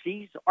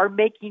policies are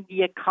making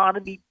the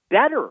economy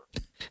better.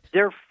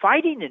 They're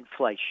fighting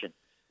inflation.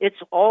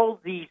 It's all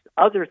these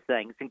other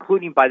things,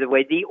 including, by the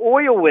way, the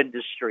oil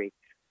industry,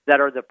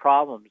 that are the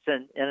problems.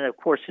 And of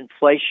course,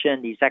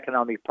 inflation, these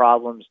economic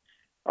problems,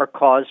 are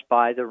caused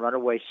by the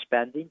runaway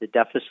spending, the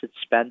deficit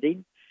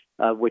spending,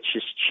 which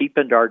has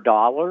cheapened our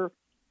dollar.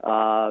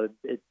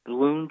 It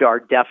ballooned our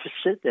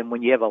deficit. And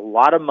when you have a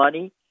lot of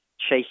money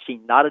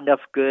chasing not enough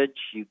goods,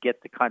 you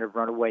get the kind of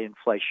runaway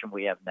inflation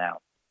we have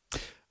now.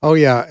 Oh,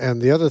 yeah.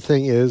 And the other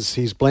thing is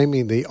he's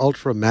blaming the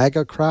ultra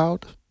MAGA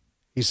crowd,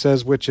 he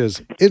says, which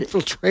has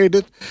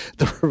infiltrated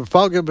the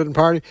Republican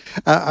Party.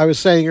 I was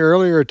saying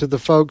earlier to the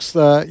folks,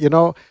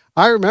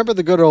 I remember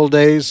the good old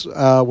days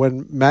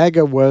when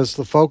MAGA was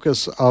the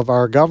focus of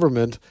our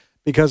government,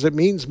 because it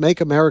means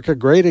make America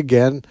great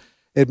again.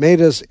 It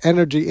made us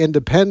energy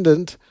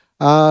independent.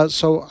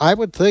 So I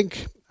would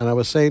think, and I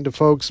was saying to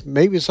folks,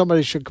 maybe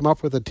somebody should come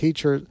up with a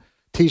T-shirt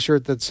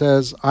that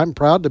says, I'm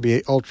proud to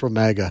be ultra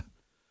MAGA.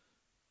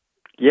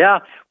 Yeah.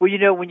 Well,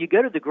 when you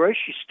go to the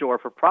grocery store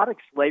for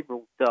products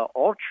labeled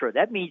ultra,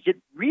 that means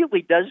it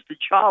really does the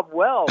job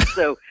well.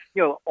 So,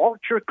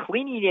 ultra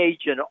cleaning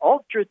agent,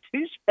 ultra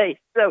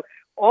toothpaste. So,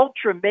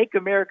 ultra make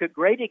America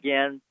great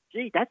again.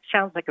 Gee, that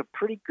sounds like a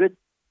pretty good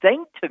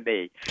thing to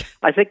me.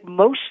 I think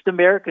most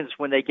Americans,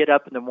 when they get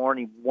up in the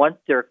morning, want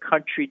their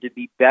country to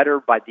be better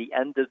by the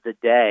end of the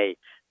day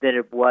than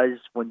it was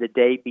when the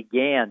day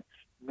began.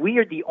 We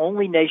are the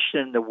only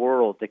nation in the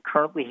world that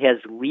currently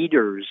has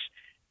leaders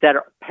that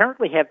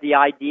apparently have the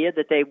idea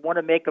that they want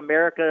to make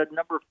America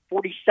number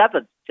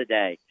 47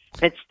 today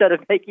instead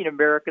of making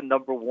America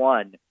number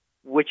one,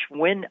 which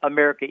when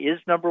America is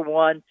number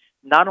one,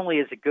 not only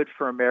is it good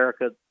for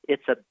America,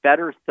 it's a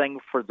better thing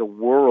for the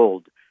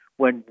world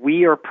when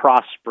we are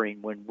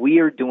prospering, when we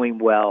are doing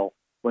well,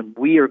 when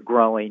we are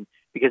growing,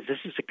 because this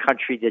is a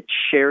country that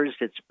shares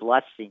its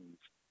blessings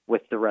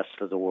with the rest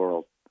of the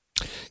world.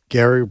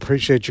 Gary,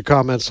 appreciate your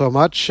comments so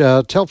much.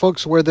 Tell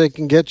folks where they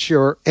can get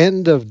your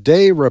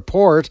end-of-day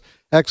report.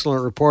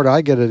 Excellent report.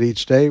 I get it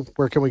each day.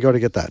 Where can we go to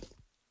get that?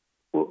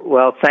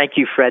 Well, thank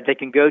you, Fred. They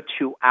can go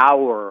to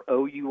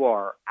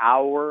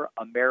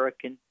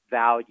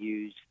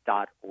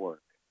OurAmericanValues.org.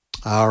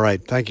 All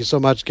right. Thank you so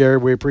much, Gary.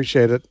 We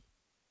appreciate it.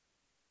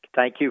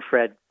 Thank you,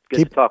 Fred.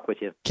 Good to talk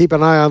with you. Keep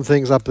an eye on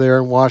things up there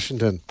in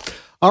Washington.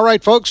 All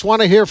right, folks,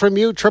 want to hear from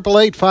you.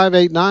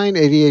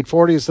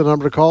 888-589-8840 is the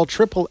number to call.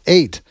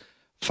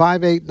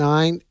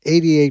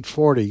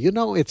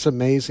 888-589-8840. It's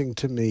amazing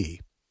to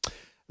me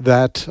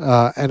that,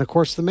 and of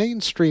course, the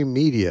mainstream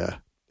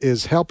media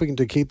is helping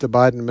to keep the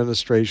Biden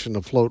administration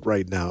afloat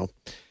right now.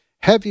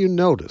 Have you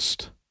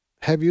noticed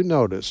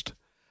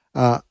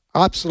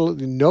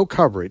absolutely no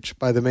coverage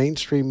by the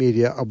mainstream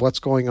media of what's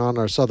going on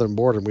our southern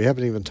border? And we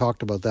haven't even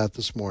talked about that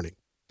this morning.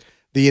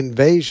 The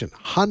invasion,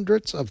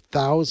 hundreds of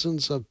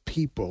thousands of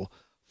people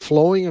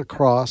flowing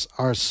across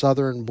our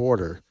southern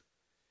border.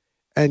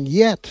 And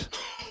yet,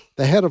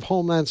 the head of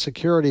Homeland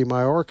Security,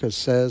 Mayorkas,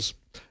 says,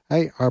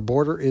 hey, our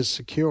border is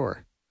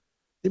secure.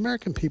 The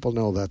American people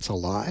know that's a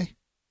lie.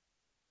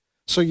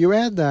 So you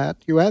add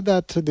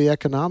that to the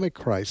economic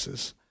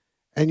crisis,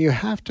 and you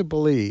have to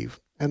believe,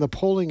 and the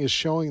polling is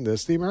showing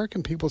this, the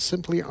American people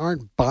simply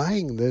aren't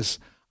buying this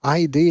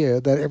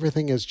idea that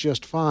everything is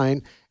just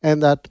fine,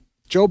 and that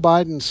Joe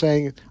Biden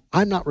saying,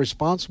 I'm not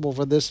responsible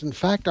for this. In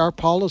fact, our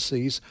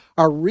policies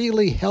are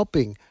really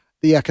helping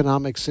the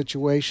economic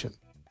situation.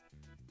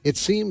 It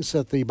seems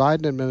that the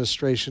Biden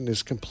administration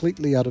is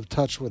completely out of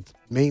touch with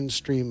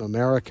mainstream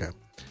America.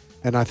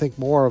 And I think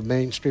more of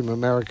mainstream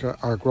America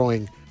are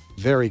growing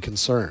very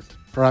concerned.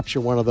 Perhaps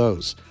you're one of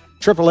those.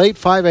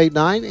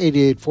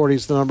 888-589-8840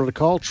 is the number to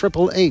call.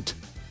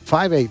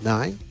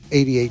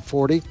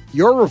 888-589-8840.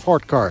 Your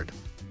report card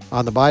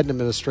on the Biden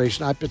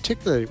administration. I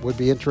particularly would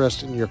be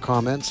interested in your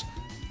comments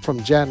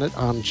from Janet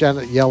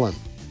Yellen,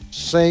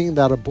 saying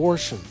that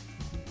abortion,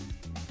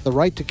 the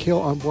right to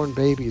kill unborn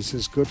babies,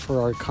 is good for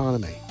our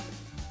economy.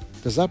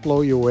 Does that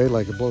blow you away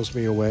like it blows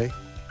me away?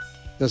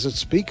 Does it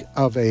speak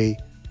of a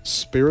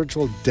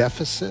spiritual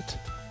deficit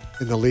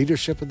in the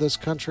leadership of this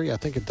country? I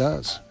think it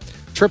does.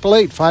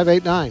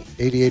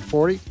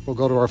 888-589-8840. We'll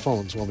go to our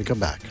phones when we come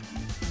back.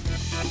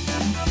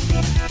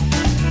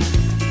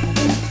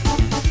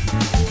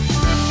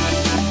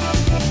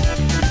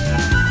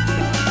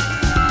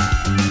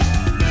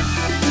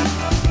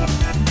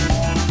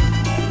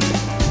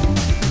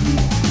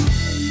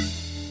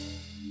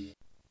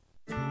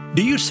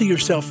 Do you see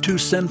yourself too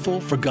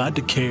sinful for God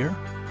to care?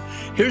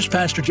 Here's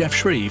Pastor Jeff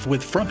Shreve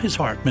with From His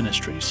Heart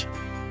Ministries.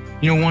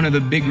 You know, one of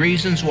the big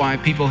reasons why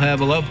people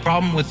have a love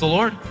problem with the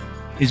Lord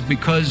is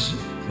because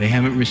they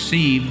haven't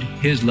received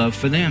His love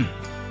for them.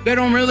 They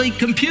don't really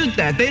compute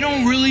that. They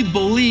don't really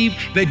believe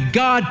that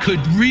God could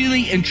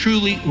really and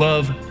truly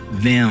love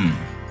them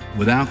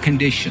without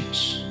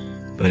conditions.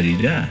 But He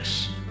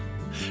does.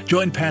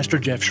 Join Pastor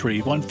Jeff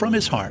Shreve on From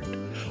His Heart,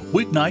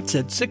 weeknights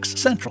at 6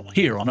 Central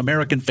here on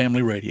American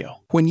Family Radio.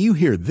 When you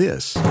hear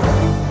this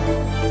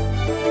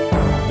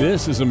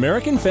is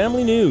American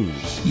Family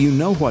News. You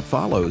know what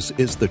follows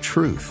is the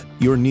truth.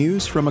 Your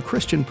news from a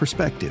Christian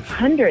perspective.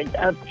 Hundreds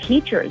of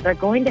teachers are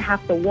going to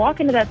have to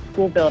walk into that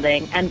school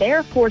building, and they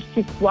are forced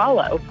to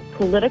swallow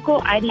political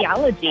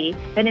ideology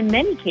that in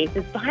many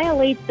cases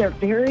violates their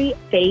very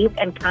faith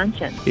and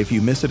conscience. If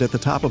you miss it at the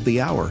top of the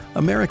hour,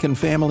 American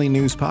Family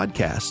News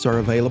podcasts are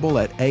available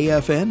at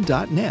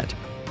afn.net.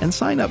 And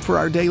sign up for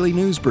our daily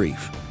news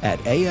brief at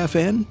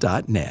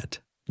afn.net.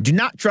 Do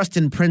not trust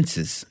in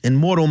princes and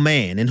mortal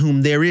man in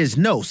whom there is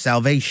no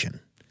salvation.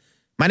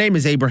 My name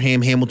is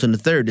Abraham Hamilton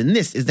III, and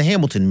this is the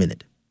Hamilton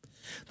Minute.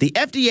 The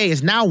FDA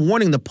is now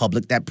warning the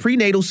public that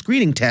prenatal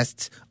screening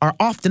tests are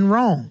often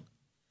wrong.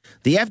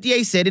 The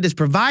FDA said it is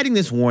providing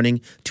this warning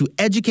to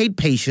educate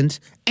patients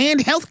and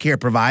healthcare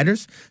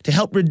providers to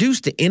help reduce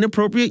the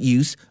inappropriate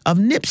use of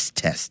NIPS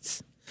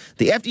tests.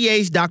 The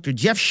FDA's Dr.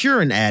 Jeff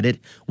Shuren added,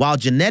 while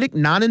genetic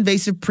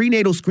non-invasive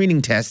prenatal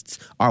screening tests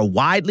are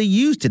widely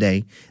used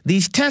today,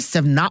 these tests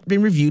have not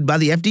been reviewed by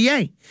the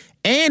FDA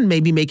and may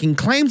be making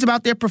claims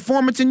about their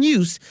performance and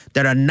use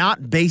that are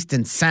not based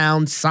in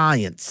sound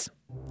science.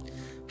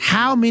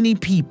 How many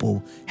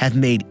people have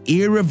made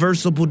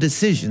irreversible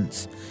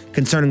decisions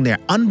concerning their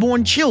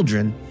unborn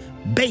children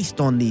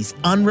based on these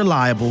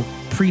unreliable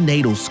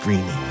prenatal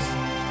screenings?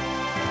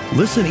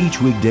 Listen each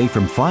weekday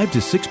from 5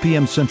 to 6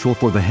 p.m. Central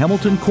for the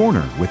Hamilton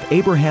Corner with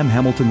Abraham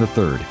Hamilton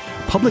III,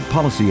 Public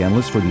Policy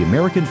Analyst for the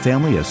American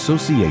Family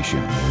Association.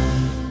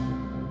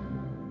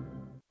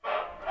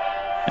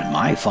 And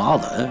my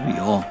father,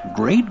 your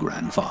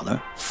great-grandfather,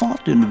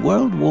 fought in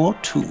World War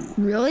II.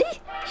 Really?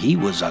 He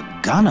was a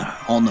gunner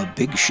on the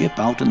big ship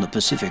out in the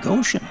Pacific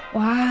Ocean.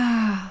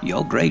 Wow.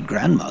 Your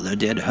great-grandmother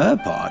did her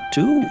part,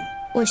 too.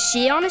 Was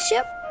she on a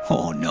ship?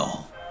 Oh,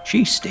 no.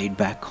 She stayed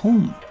back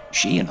home.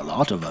 She and a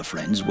lot of her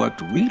friends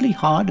worked really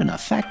hard in a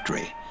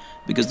factory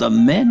because the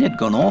men had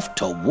gone off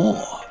to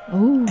war.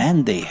 Ooh.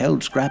 And they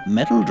held scrap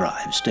metal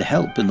drives to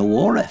help in the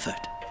war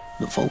effort.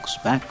 The folks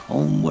back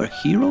home were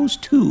heroes,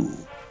 too.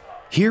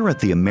 Here at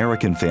the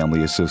American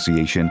Family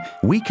Association,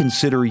 we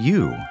consider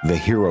you the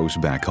heroes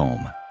back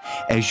home.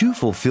 As you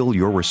fulfill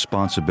your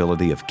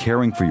responsibility of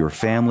caring for your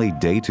family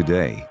day to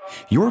day,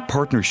 your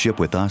partnership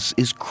with us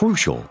is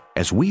crucial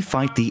as we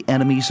fight the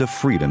enemies of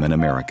freedom in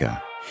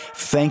America.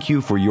 Thank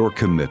you for your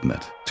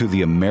commitment to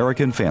the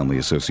American Family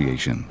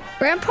Association.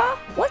 Grandpa,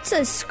 what's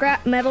a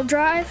scrap metal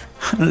drive?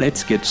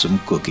 Let's get some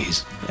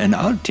cookies, and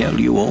I'll tell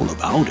you all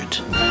about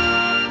it.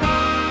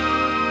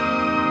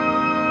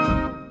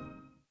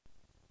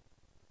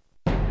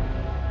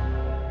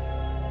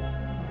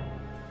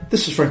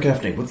 This is Frank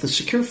Gaffney with the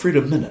Secure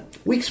Freedom Minute.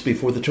 Weeks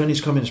before the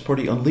Chinese Communist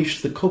Party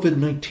unleashed the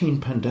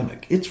COVID-19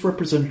 pandemic, its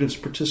representatives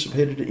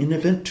participated in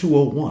Event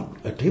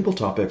 201, a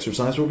tabletop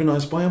exercise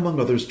organized by, among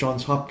others,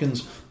 Johns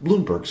Hopkins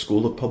Bloomberg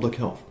School of Public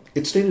Health.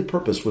 Its stated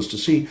purpose was to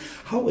see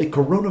how a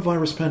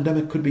coronavirus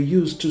pandemic could be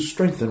used to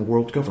strengthen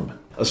world government.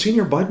 A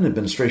senior Biden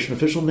administration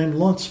official named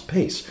Lance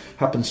Pace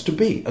happens to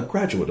be a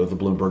graduate of the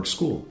Bloomberg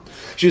School.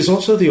 She is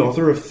also the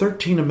author of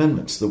 13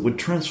 amendments that would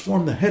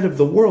transform the head of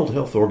the World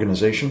Health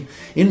Organization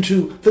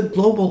into the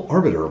global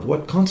arbiter of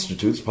what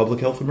constitutes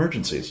public health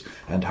emergencies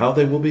and how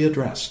they will be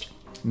addressed.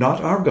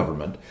 Not our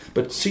government,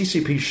 but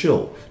CCP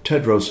shill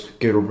Tedros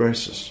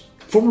Ghebreyesus.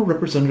 Former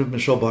Representative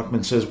Michelle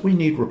Bachmann says we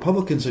need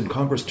Republicans in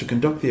Congress to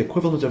conduct the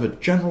equivalent of a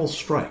general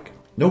strike.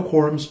 No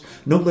quorums,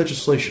 no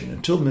legislation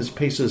until Ms.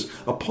 Pace's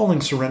appalling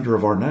surrender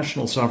of our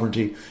national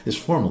sovereignty is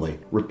formally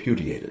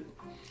repudiated.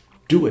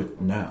 Do it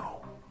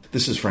now.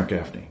 This is Frank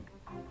Gaffney.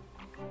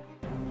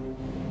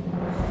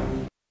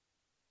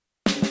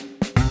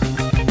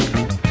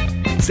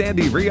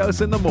 Sandy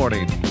Rios in the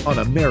morning on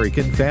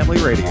American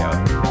Family Radio.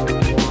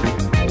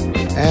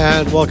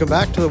 And welcome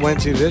back to the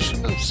Wednesday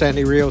edition of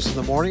Sandy Rios in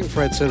the morning.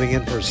 Fred sitting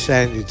in for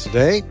Sandy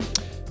today.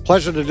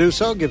 Pleasure to do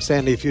so. Give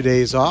Sandy a few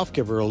days off.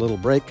 Give her a little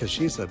break because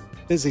she's a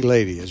busy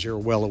lady, as you're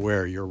well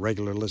aware, your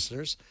regular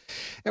listeners.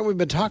 And we've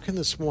been talking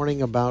this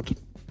morning about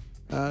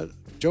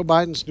Joe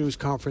Biden's news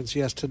conference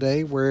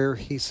yesterday where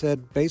he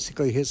said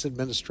basically his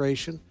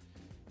administration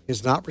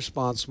is not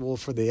responsible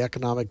for the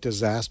economic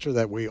disaster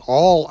that we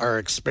all are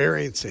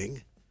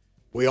experiencing.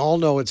 We all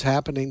know it's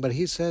happening, but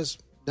he says,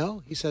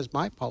 no, he says,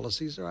 my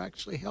policies are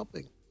actually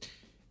helping.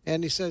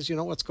 And he says, you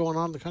know, what's going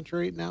on in the country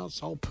right now?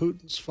 It's all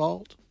Putin's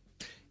fault.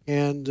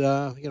 And,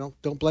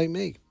 don't blame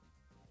me.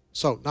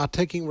 So not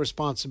taking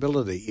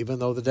responsibility, even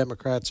though the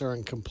Democrats are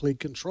in complete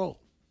control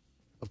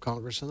of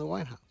Congress and the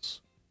White House.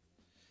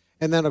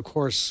 And then, of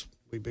course,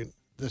 we've been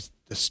this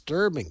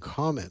disturbing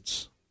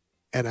comments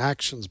and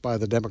actions by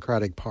the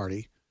Democratic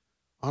Party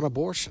on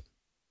abortion.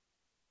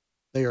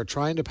 They are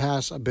trying to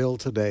pass a bill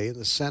today in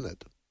the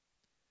Senate,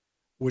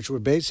 which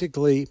would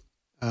basically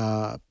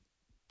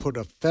put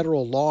a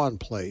federal law in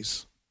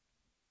place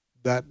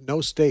that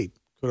no state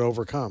could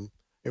overcome.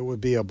 It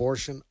would be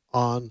abortion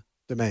on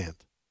demand,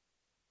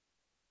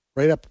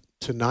 right up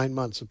to 9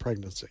 months of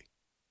pregnancy.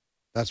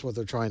 That's what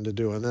they're trying to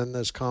do. And then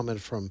there's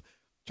comment from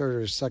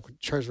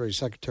Treasury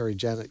Secretary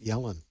Janet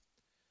Yellen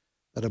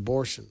that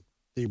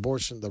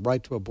the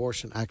right to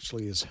abortion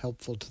actually is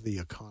helpful to the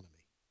economy.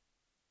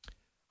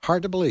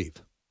 Hard to believe,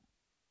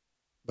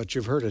 but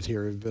you've heard it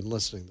here. You've been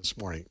listening this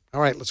morning.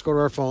 All right, let's go to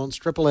our phones.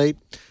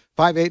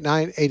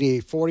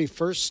 888-589-8840.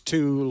 First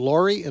to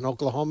Lori in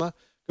Oklahoma.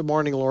 Good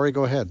morning, Lori.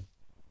 Go ahead.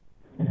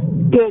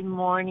 Good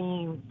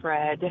morning,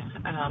 Fred.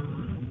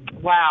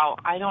 Wow,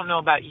 I don't know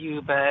about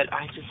you, but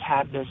I just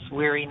have this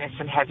weariness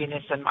and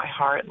heaviness in my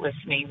heart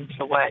listening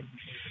to what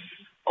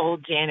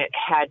old Janet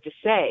had to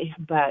say.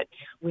 But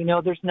we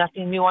know there's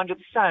nothing new under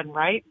the sun,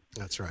 right?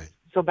 That's right.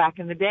 So back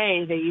in the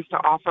day, they used to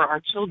offer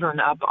our children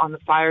up on the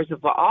fires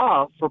of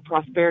Baal for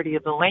prosperity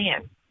of the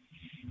land.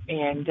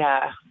 And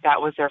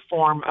that was their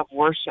form of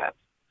worship.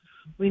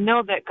 We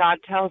know that God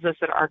tells us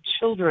that our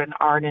children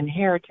are an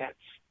inheritance.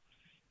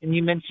 And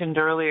you mentioned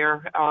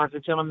earlier, or the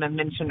gentleman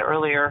mentioned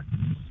earlier,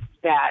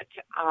 that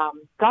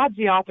God's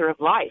the author of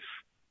life.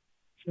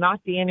 It's not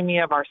the enemy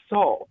of our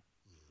soul.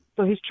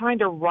 So he's trying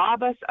to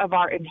rob us of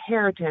our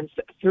inheritance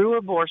through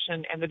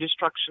abortion and the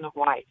destruction of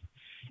life.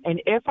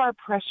 And if our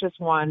precious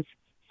ones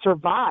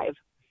survive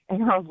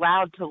and are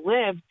allowed to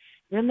live,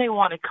 then they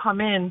want to come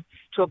in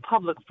to a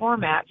public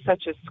format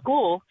such as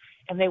school,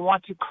 and they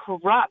want to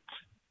corrupt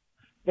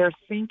their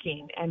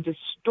thinking and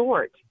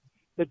distort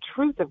the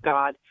truth of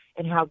God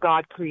and how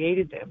God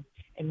created them.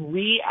 And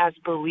we as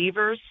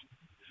believers,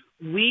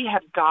 we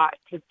have got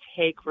to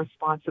take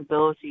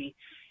responsibility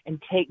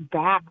and take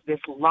back this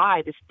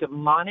lie, this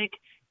demonic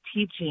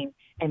teaching,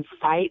 and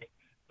fight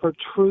for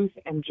truth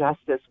and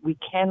justice. We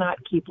cannot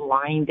keep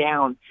lying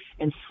down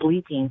and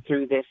sleeping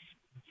through this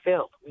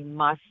filth. We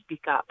must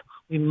speak up.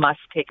 We must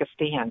take a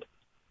stand.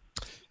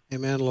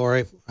 Amen,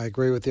 Lori. I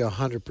agree with you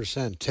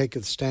 100%. Take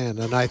a stand.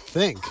 And I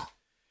think,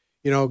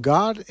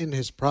 God in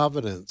his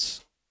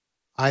providence,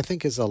 I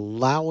think, is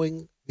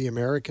allowing the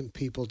American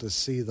people to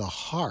see the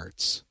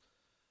hearts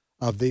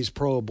of these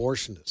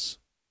pro-abortionists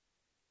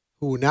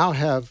who now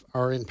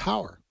are in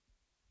power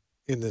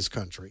in this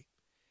country.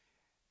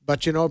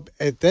 But,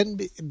 it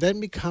then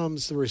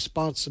becomes the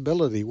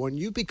responsibility when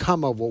you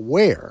become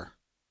aware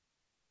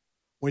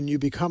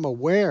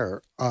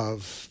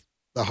of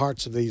the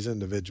hearts of these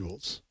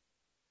individuals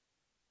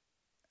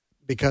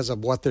because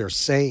of what they're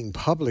saying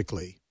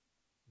publicly,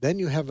 then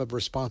you have a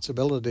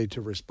responsibility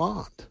to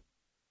respond.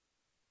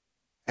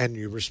 And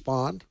you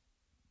respond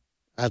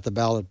at the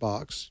ballot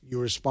box. You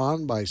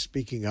respond by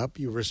speaking up.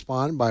 You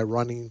respond by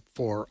running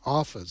for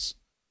office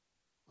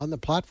on the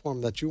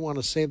platform that you want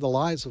to save the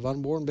lives of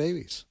unborn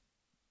babies.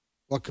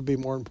 What could be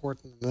more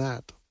important than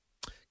that?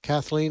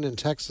 Kathleen in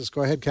Texas.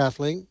 Go ahead,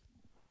 Kathleen.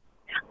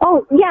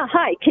 Oh, yeah.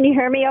 Hi. Can you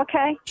hear me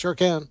okay? Sure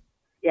can.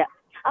 Yeah.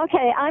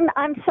 Okay.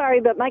 I'm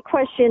sorry, but my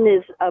question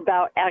is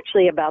about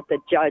the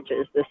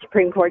judges, the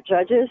Supreme Court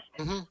judges.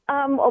 Mm-hmm.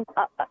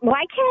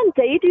 Why can't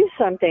they do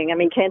something? I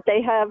mean, can't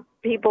they have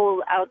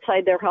people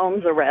outside their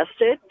homes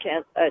arrested?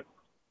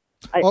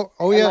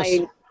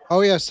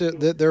 Yes.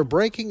 They're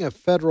breaking a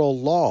federal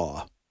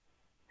law.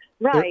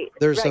 Right.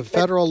 There's a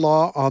federal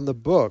law on the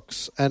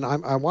books, and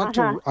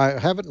I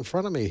have it in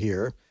front of me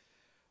here,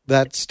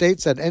 that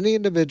states that any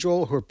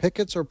individual who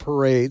pickets or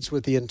parades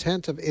with the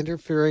intent of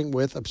interfering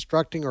with,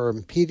 obstructing, or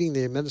impeding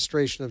the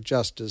administration of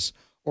justice,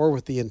 or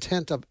with the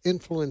intent of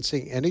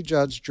influencing any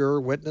judge, juror,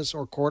 witness,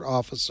 or court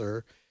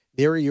officer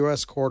near a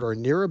U.S. court or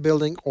near a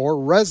building or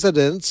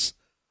residence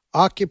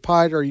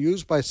occupied or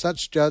used by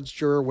such judge,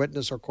 juror,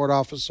 witness, or court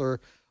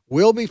officer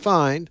will be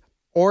fined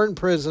or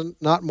imprisoned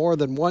not more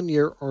than 1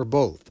 year or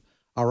both.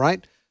 All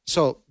right?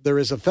 So there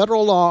is a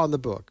federal law on the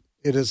book.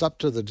 It is up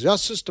to the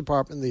Justice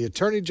Department, the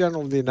Attorney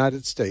General of the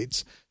United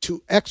States,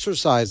 to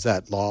exercise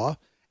that law.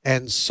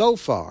 And so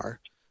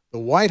far, the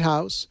White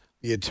House,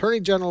 the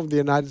Attorney General of the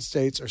United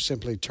States are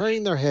simply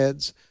turning their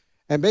heads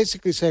and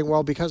basically saying,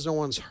 well, because no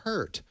one's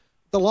hurt.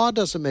 The law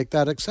doesn't make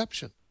that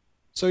exception.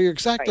 So you're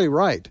exactly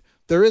right.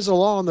 There is a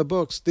law on the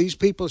books. These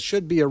people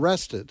should be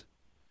arrested.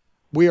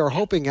 We are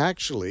hoping,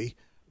 actually,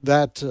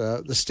 that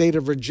the state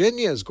of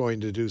Virginia is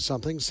going to do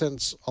something,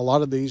 since a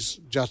lot of these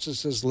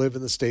justices live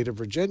in the state of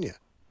Virginia.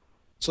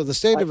 So the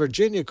state of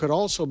Virginia could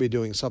also be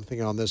doing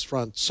something on this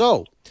front.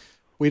 So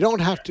we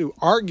don't have to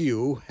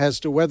argue as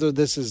to whether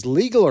this is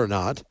legal or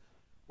not.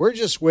 We're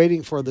just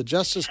waiting for the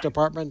Justice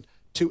Department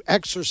to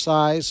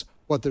exercise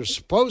what they're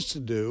supposed to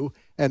do,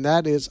 and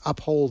that is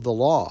uphold the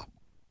law.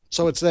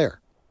 So it's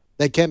there.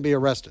 They can be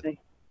arrested.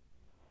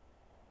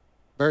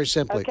 Very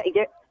simply. Okay.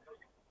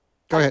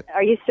 Go ahead.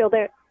 Are you still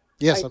there?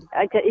 Yes.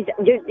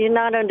 You're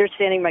not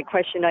understanding my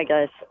question, I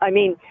guess. I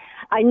mean,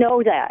 I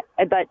know that,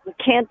 but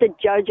can't the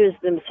judges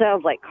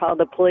themselves call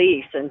the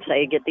police and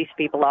say, "Get these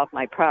people off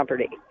my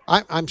property"?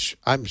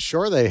 I'm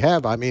sure they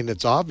have. I mean,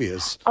 it's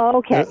obvious. Oh,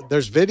 okay.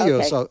 There's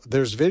videos. Okay.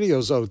 There's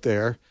videos out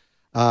there.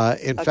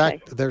 In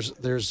fact,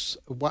 there's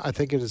I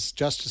think it is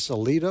Justice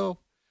Alito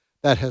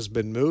that has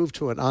been moved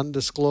to an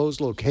undisclosed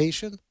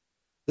location.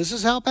 This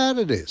is how bad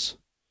it is.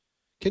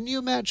 Can you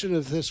imagine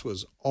if this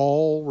was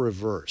all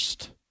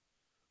reversed?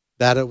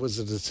 That it was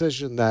a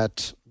decision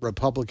that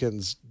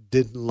Republicans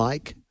didn't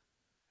like,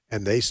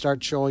 and they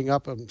start showing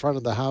up in front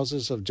of the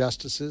houses of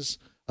justices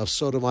of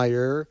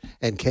Sotomayor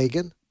and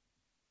Kagan?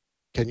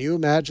 Can you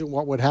imagine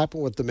what would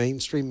happen, what the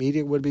mainstream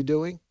media would be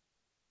doing?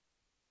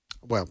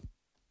 Well,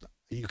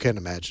 you can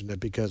imagine it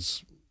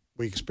because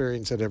we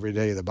experience it every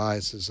day, the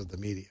biases of the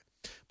media.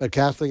 But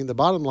Kathleen, the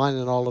bottom line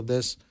in all of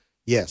this,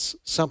 yes,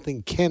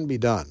 something can be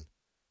done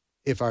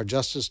if our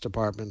Justice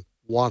Department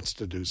wants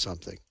to do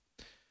something.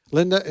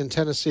 Linda in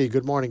Tennessee,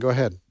 good morning. Go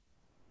ahead.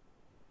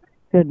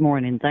 Good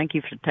morning. Thank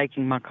you for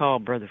taking my call,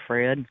 Brother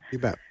Fred. You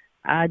bet.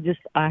 I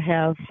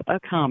have a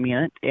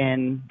comment,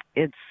 and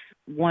it's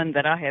one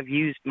that I have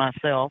used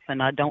myself,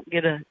 and I don't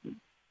get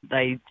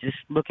they just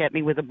look at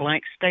me with a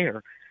blank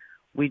stare.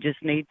 We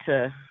just need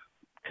to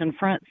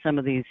confront some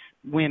of these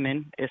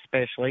women,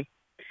 especially,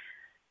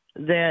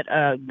 that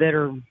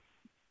are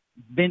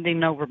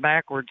bending over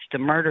backwards to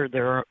murder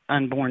their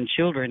unborn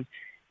children,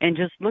 and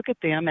just look at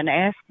them and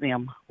ask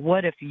them,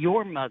 what if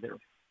your mother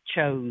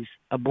chose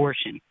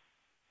abortion?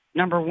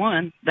 Number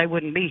one, they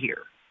wouldn't be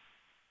here.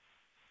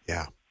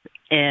 Yeah.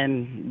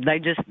 And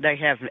they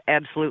have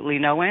absolutely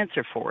no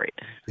answer for it.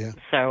 Yeah.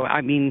 So, I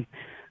mean,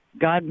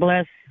 God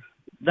bless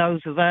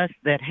those of us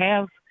that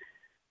have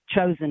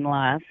chosen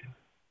life,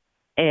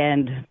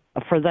 and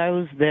for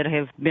those that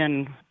have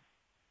been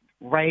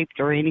raped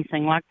or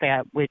anything like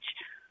that, which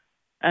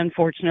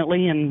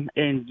unfortunately in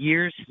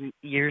years and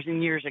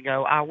years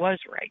ago, I was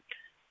raped.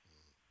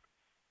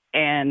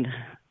 And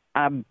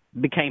I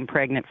became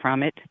pregnant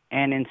from it.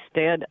 And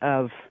instead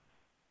of,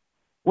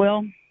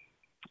 well,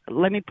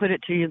 let me put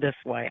it to you this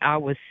way. I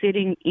was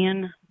sitting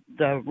in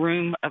the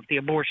room of the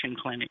abortion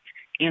clinic,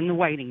 in the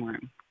waiting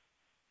room.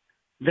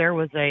 There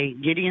was a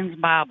Gideon's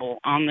Bible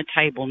on the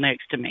table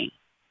next to me.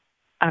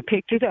 I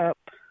picked it up,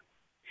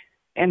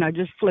 and I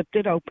just flipped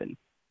it open.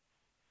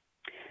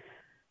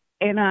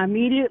 And I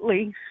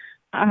immediately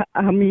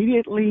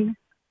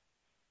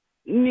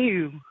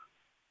knew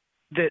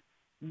that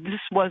this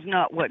was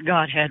not what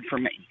God had for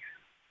me.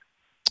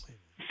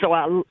 So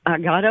I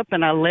got up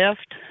and I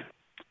left,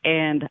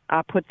 and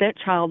I put that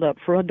child up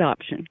for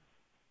adoption.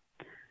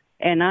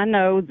 And I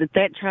know that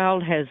that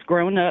child has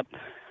grown up,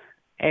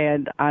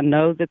 and I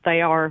know that they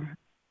are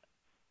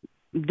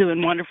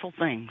doing wonderful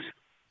things.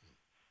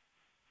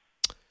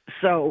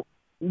 So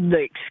the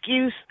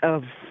excuse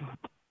of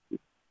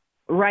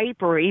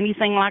rape or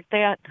anything like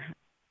that,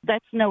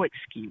 that's no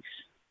excuse.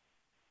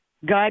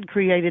 God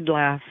created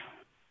life,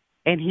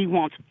 and he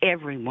wants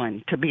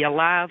everyone to be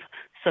alive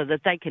so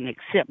that they can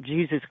accept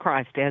Jesus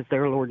Christ as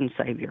their Lord and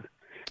Savior,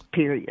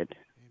 period.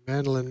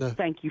 Amen, Linda.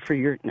 Thank you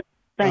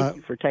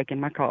for taking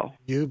my call.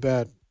 You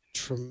bet.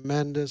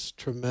 Tremendous,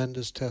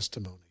 tremendous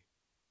testimony.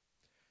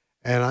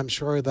 And I'm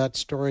sure that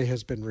story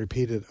has been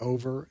repeated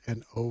over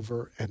and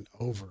over and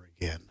over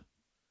again.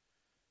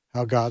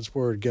 How God's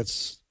word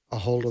gets a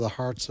hold of the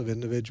hearts of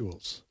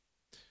individuals.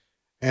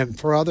 And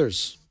for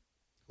others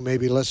who may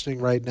be listening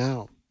right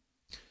now,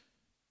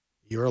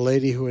 you're a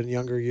lady who in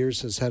younger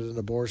years has had an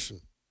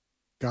abortion.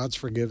 God's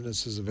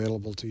forgiveness is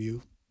available to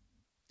you.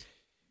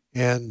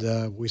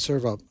 And we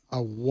serve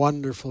a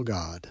wonderful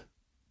God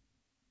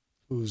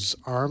whose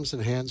arms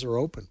and hands are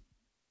open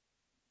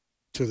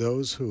to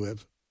those who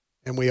have,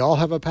 and we all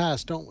have a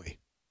past, don't we?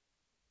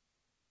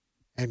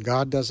 And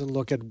God doesn't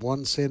look at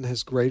one sin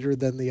as greater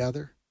than the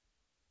other.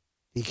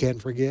 He can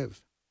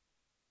forgive.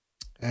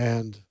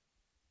 And,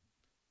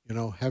 you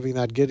know, having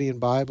that Gideon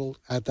Bible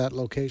at that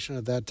location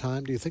at that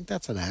time, do you think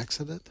that's an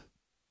accident?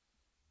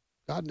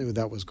 God knew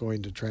that was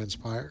going to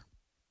transpire.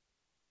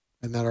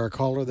 And that our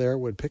caller there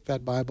would pick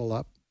that Bible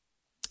up.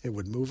 It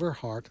would move her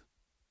heart.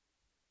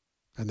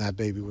 And that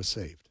baby was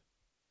saved.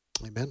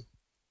 Amen.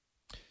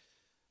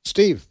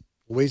 Steve,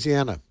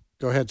 Louisiana.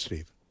 Go ahead,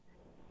 Steve.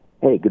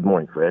 Hey, good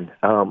morning, Fred.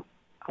 I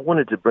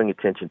wanted to bring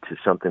attention to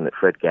something that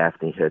Fred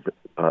Gaffney had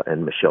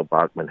and Michelle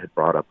Bachmann had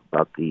brought up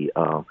about the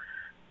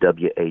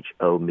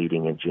WHO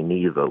meeting in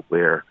Geneva,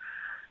 where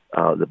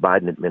the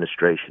Biden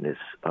administration is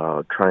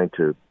trying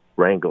to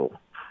wrangle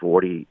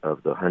 40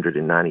 of the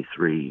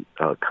 193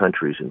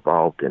 countries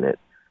involved in it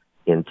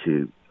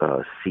into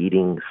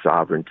ceding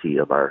sovereignty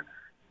of our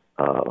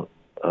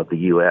of the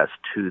U.S.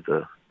 to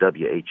the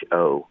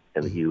WHO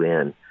and the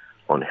UN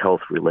on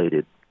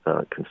health-related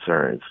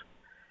concerns.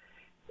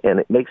 And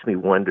it makes me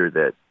wonder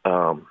that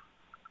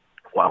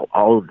while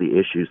all of the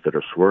issues that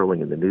are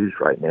swirling in the news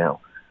right now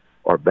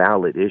are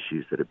valid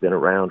issues that have been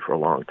around for a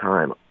long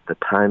time, the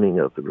timing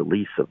of the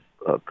release of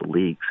the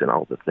leaks and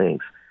all the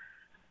things,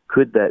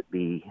 could that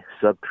be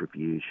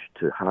subterfuge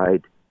to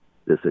hide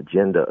this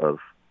agenda of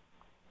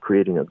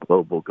creating a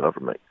global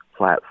government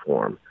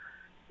platform,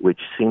 which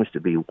seems to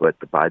be what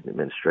the Biden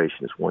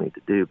administration is wanting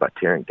to do by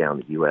tearing down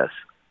the U.S.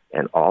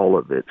 and all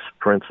of its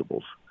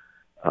principles.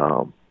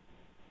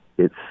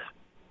 It's,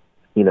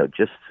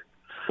 just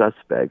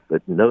suspect,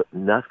 but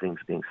nothing's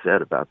being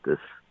said about this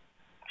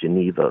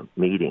Geneva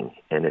meeting.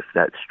 And if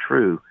that's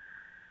true,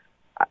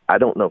 I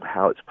don't know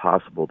how it's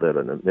possible that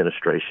an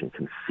administration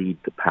can cede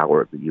the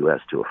power of the U.S.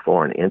 to a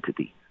foreign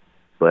entity,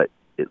 but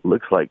it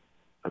looks like,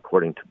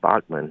 according to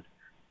Bachmann,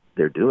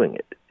 they're doing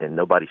it, and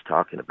nobody's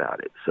talking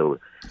about it. So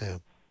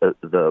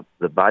the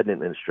Biden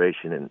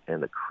administration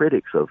and the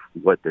critics of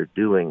what they're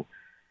doing,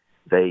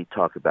 they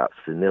talk about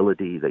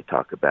senility, they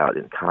talk about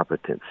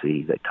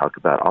incompetency, they talk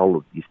about all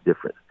of these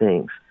different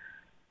things.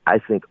 I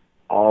think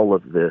all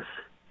of this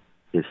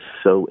is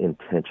so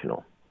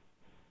intentional.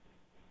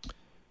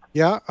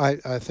 Yeah,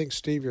 I think,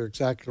 Steve, you're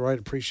exactly right.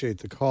 Appreciate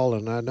the call.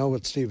 And I know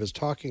what Steve is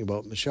talking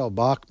about. Michelle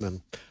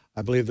Bachmann,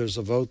 I believe there's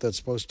a vote that's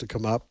supposed to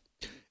come up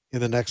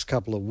in the next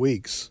couple of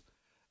weeks.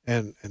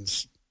 And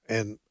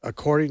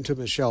according to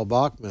Michelle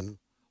Bachmann,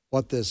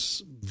 what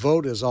this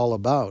vote is all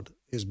about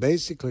is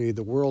basically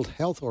the World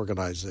Health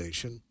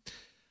Organization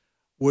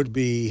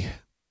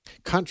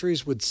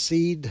countries would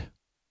cede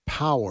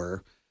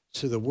power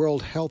to the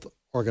World Health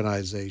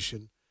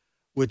Organization,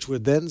 which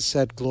would then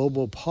set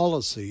global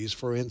policies,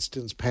 for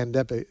instance,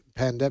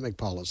 pandemic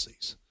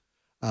policies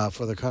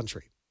for the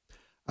country.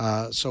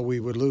 So we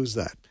would lose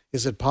that.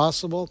 Is it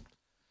possible?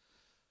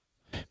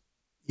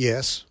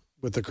 Yes,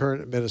 with the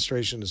current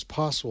administration it's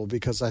possible,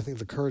 because I think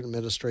the current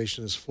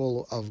administration is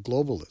full of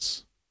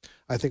globalists.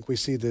 I think we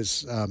see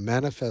this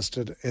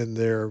manifested in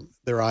their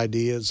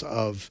ideas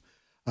of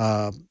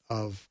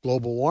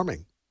global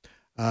warming,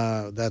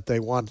 that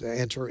they want to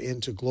enter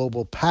into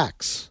global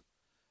pacts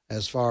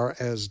as far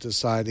as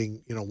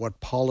deciding, what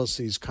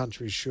policies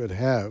countries should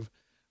have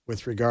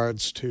with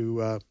regards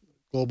to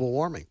global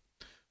warming.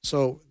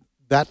 So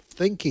that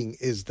thinking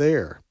is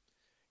there.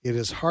 It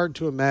is hard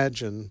to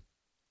imagine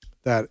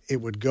that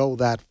it would go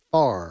that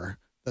far,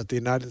 that the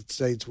United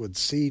States would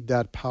cede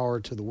that power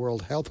to the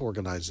World Health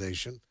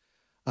Organization.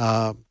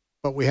 But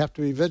we have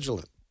to be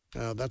vigilant.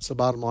 That's the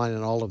bottom line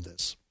in all of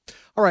this.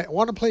 All right, I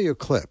want to play you a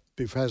clip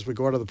as we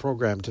go out of the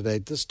program today.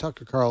 This is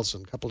Tucker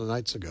Carlson a couple of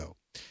nights ago.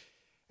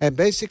 And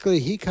basically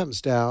he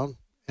comes down,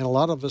 and a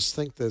lot of us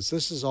think this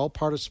is all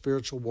part of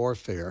spiritual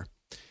warfare.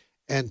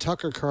 And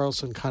Tucker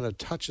Carlson kind of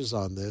touches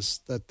on this,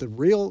 that the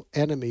real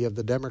enemy of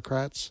the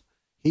Democrats,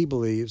 he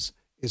believes,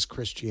 is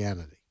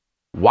Christianity.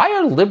 Why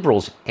are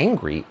liberals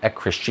angry at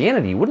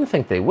Christianity? You wouldn't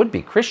think they would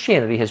be.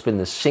 Christianity has been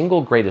the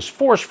single greatest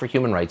force for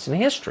human rights in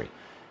history.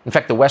 In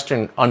fact, the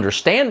Western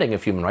understanding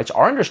of human rights,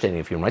 our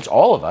understanding of human rights,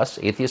 all of us,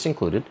 atheists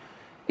included,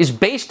 is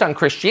based on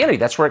Christianity.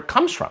 That's where it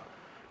comes from.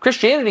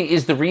 Christianity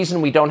is the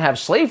reason we don't have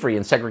slavery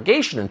and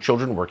segregation and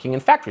children working in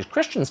factories.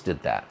 Christians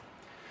did that.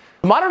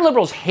 Modern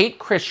liberals hate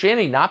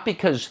Christianity not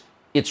because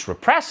it's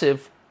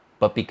repressive,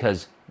 but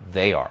because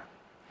they are.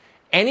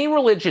 Any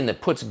religion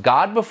that puts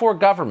God before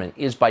government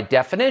is by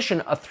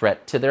definition a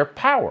threat to their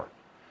power.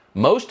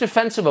 Most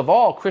offensive of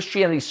all,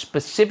 Christianity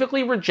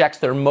specifically rejects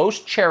their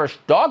most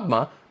cherished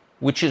dogma,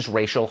 which is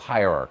racial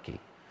hierarchy.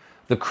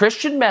 The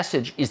Christian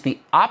message is the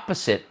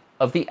opposite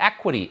of the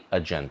equity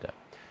agenda.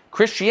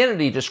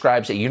 Christianity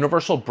describes a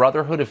universal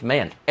brotherhood of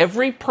man,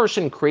 every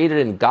person created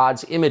in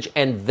God's image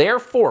and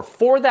therefore,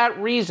 for that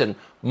reason,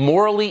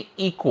 morally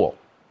equal.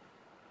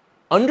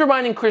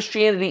 Undermining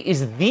Christianity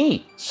is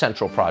the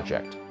central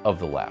project of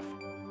the left.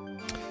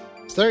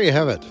 So there you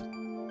have it.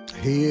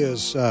 He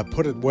has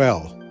put it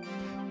well.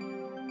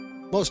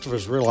 Most of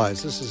us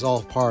realize this is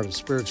all part of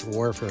spiritual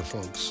warfare,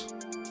 folks.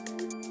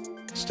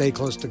 Stay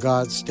close to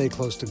God, stay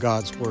close to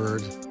God's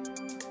word,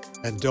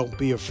 and don't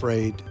be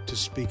afraid to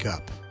speak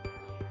up.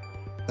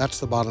 That's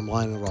the bottom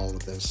line of all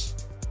of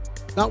this.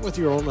 Not with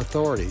your own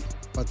authority,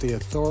 but the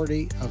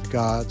authority of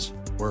God's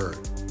word.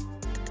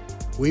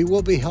 We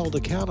will be held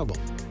accountable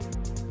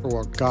for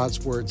what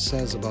God's word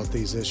says about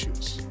these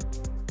issues.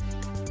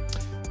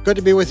 Good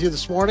to be with you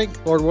this morning.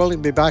 Lord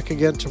willing, be back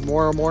again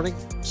tomorrow morning,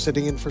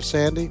 sitting in for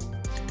Sandy.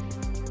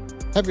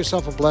 Have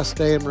yourself a blessed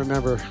day, and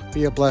remember,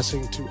 be a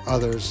blessing to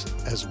others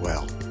as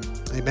well.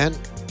 Amen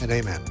and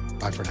amen.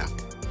 Bye for now.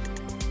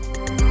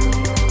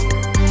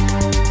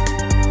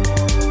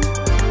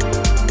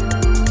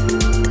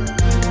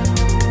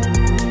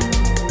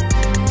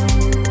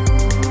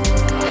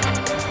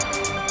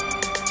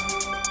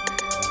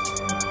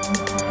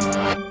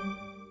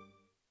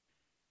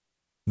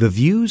 The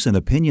views and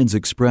opinions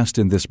expressed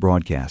in this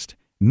broadcast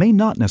may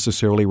not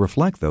necessarily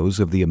reflect those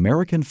of the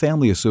American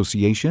Family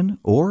Association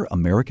or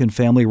American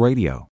Family Radio.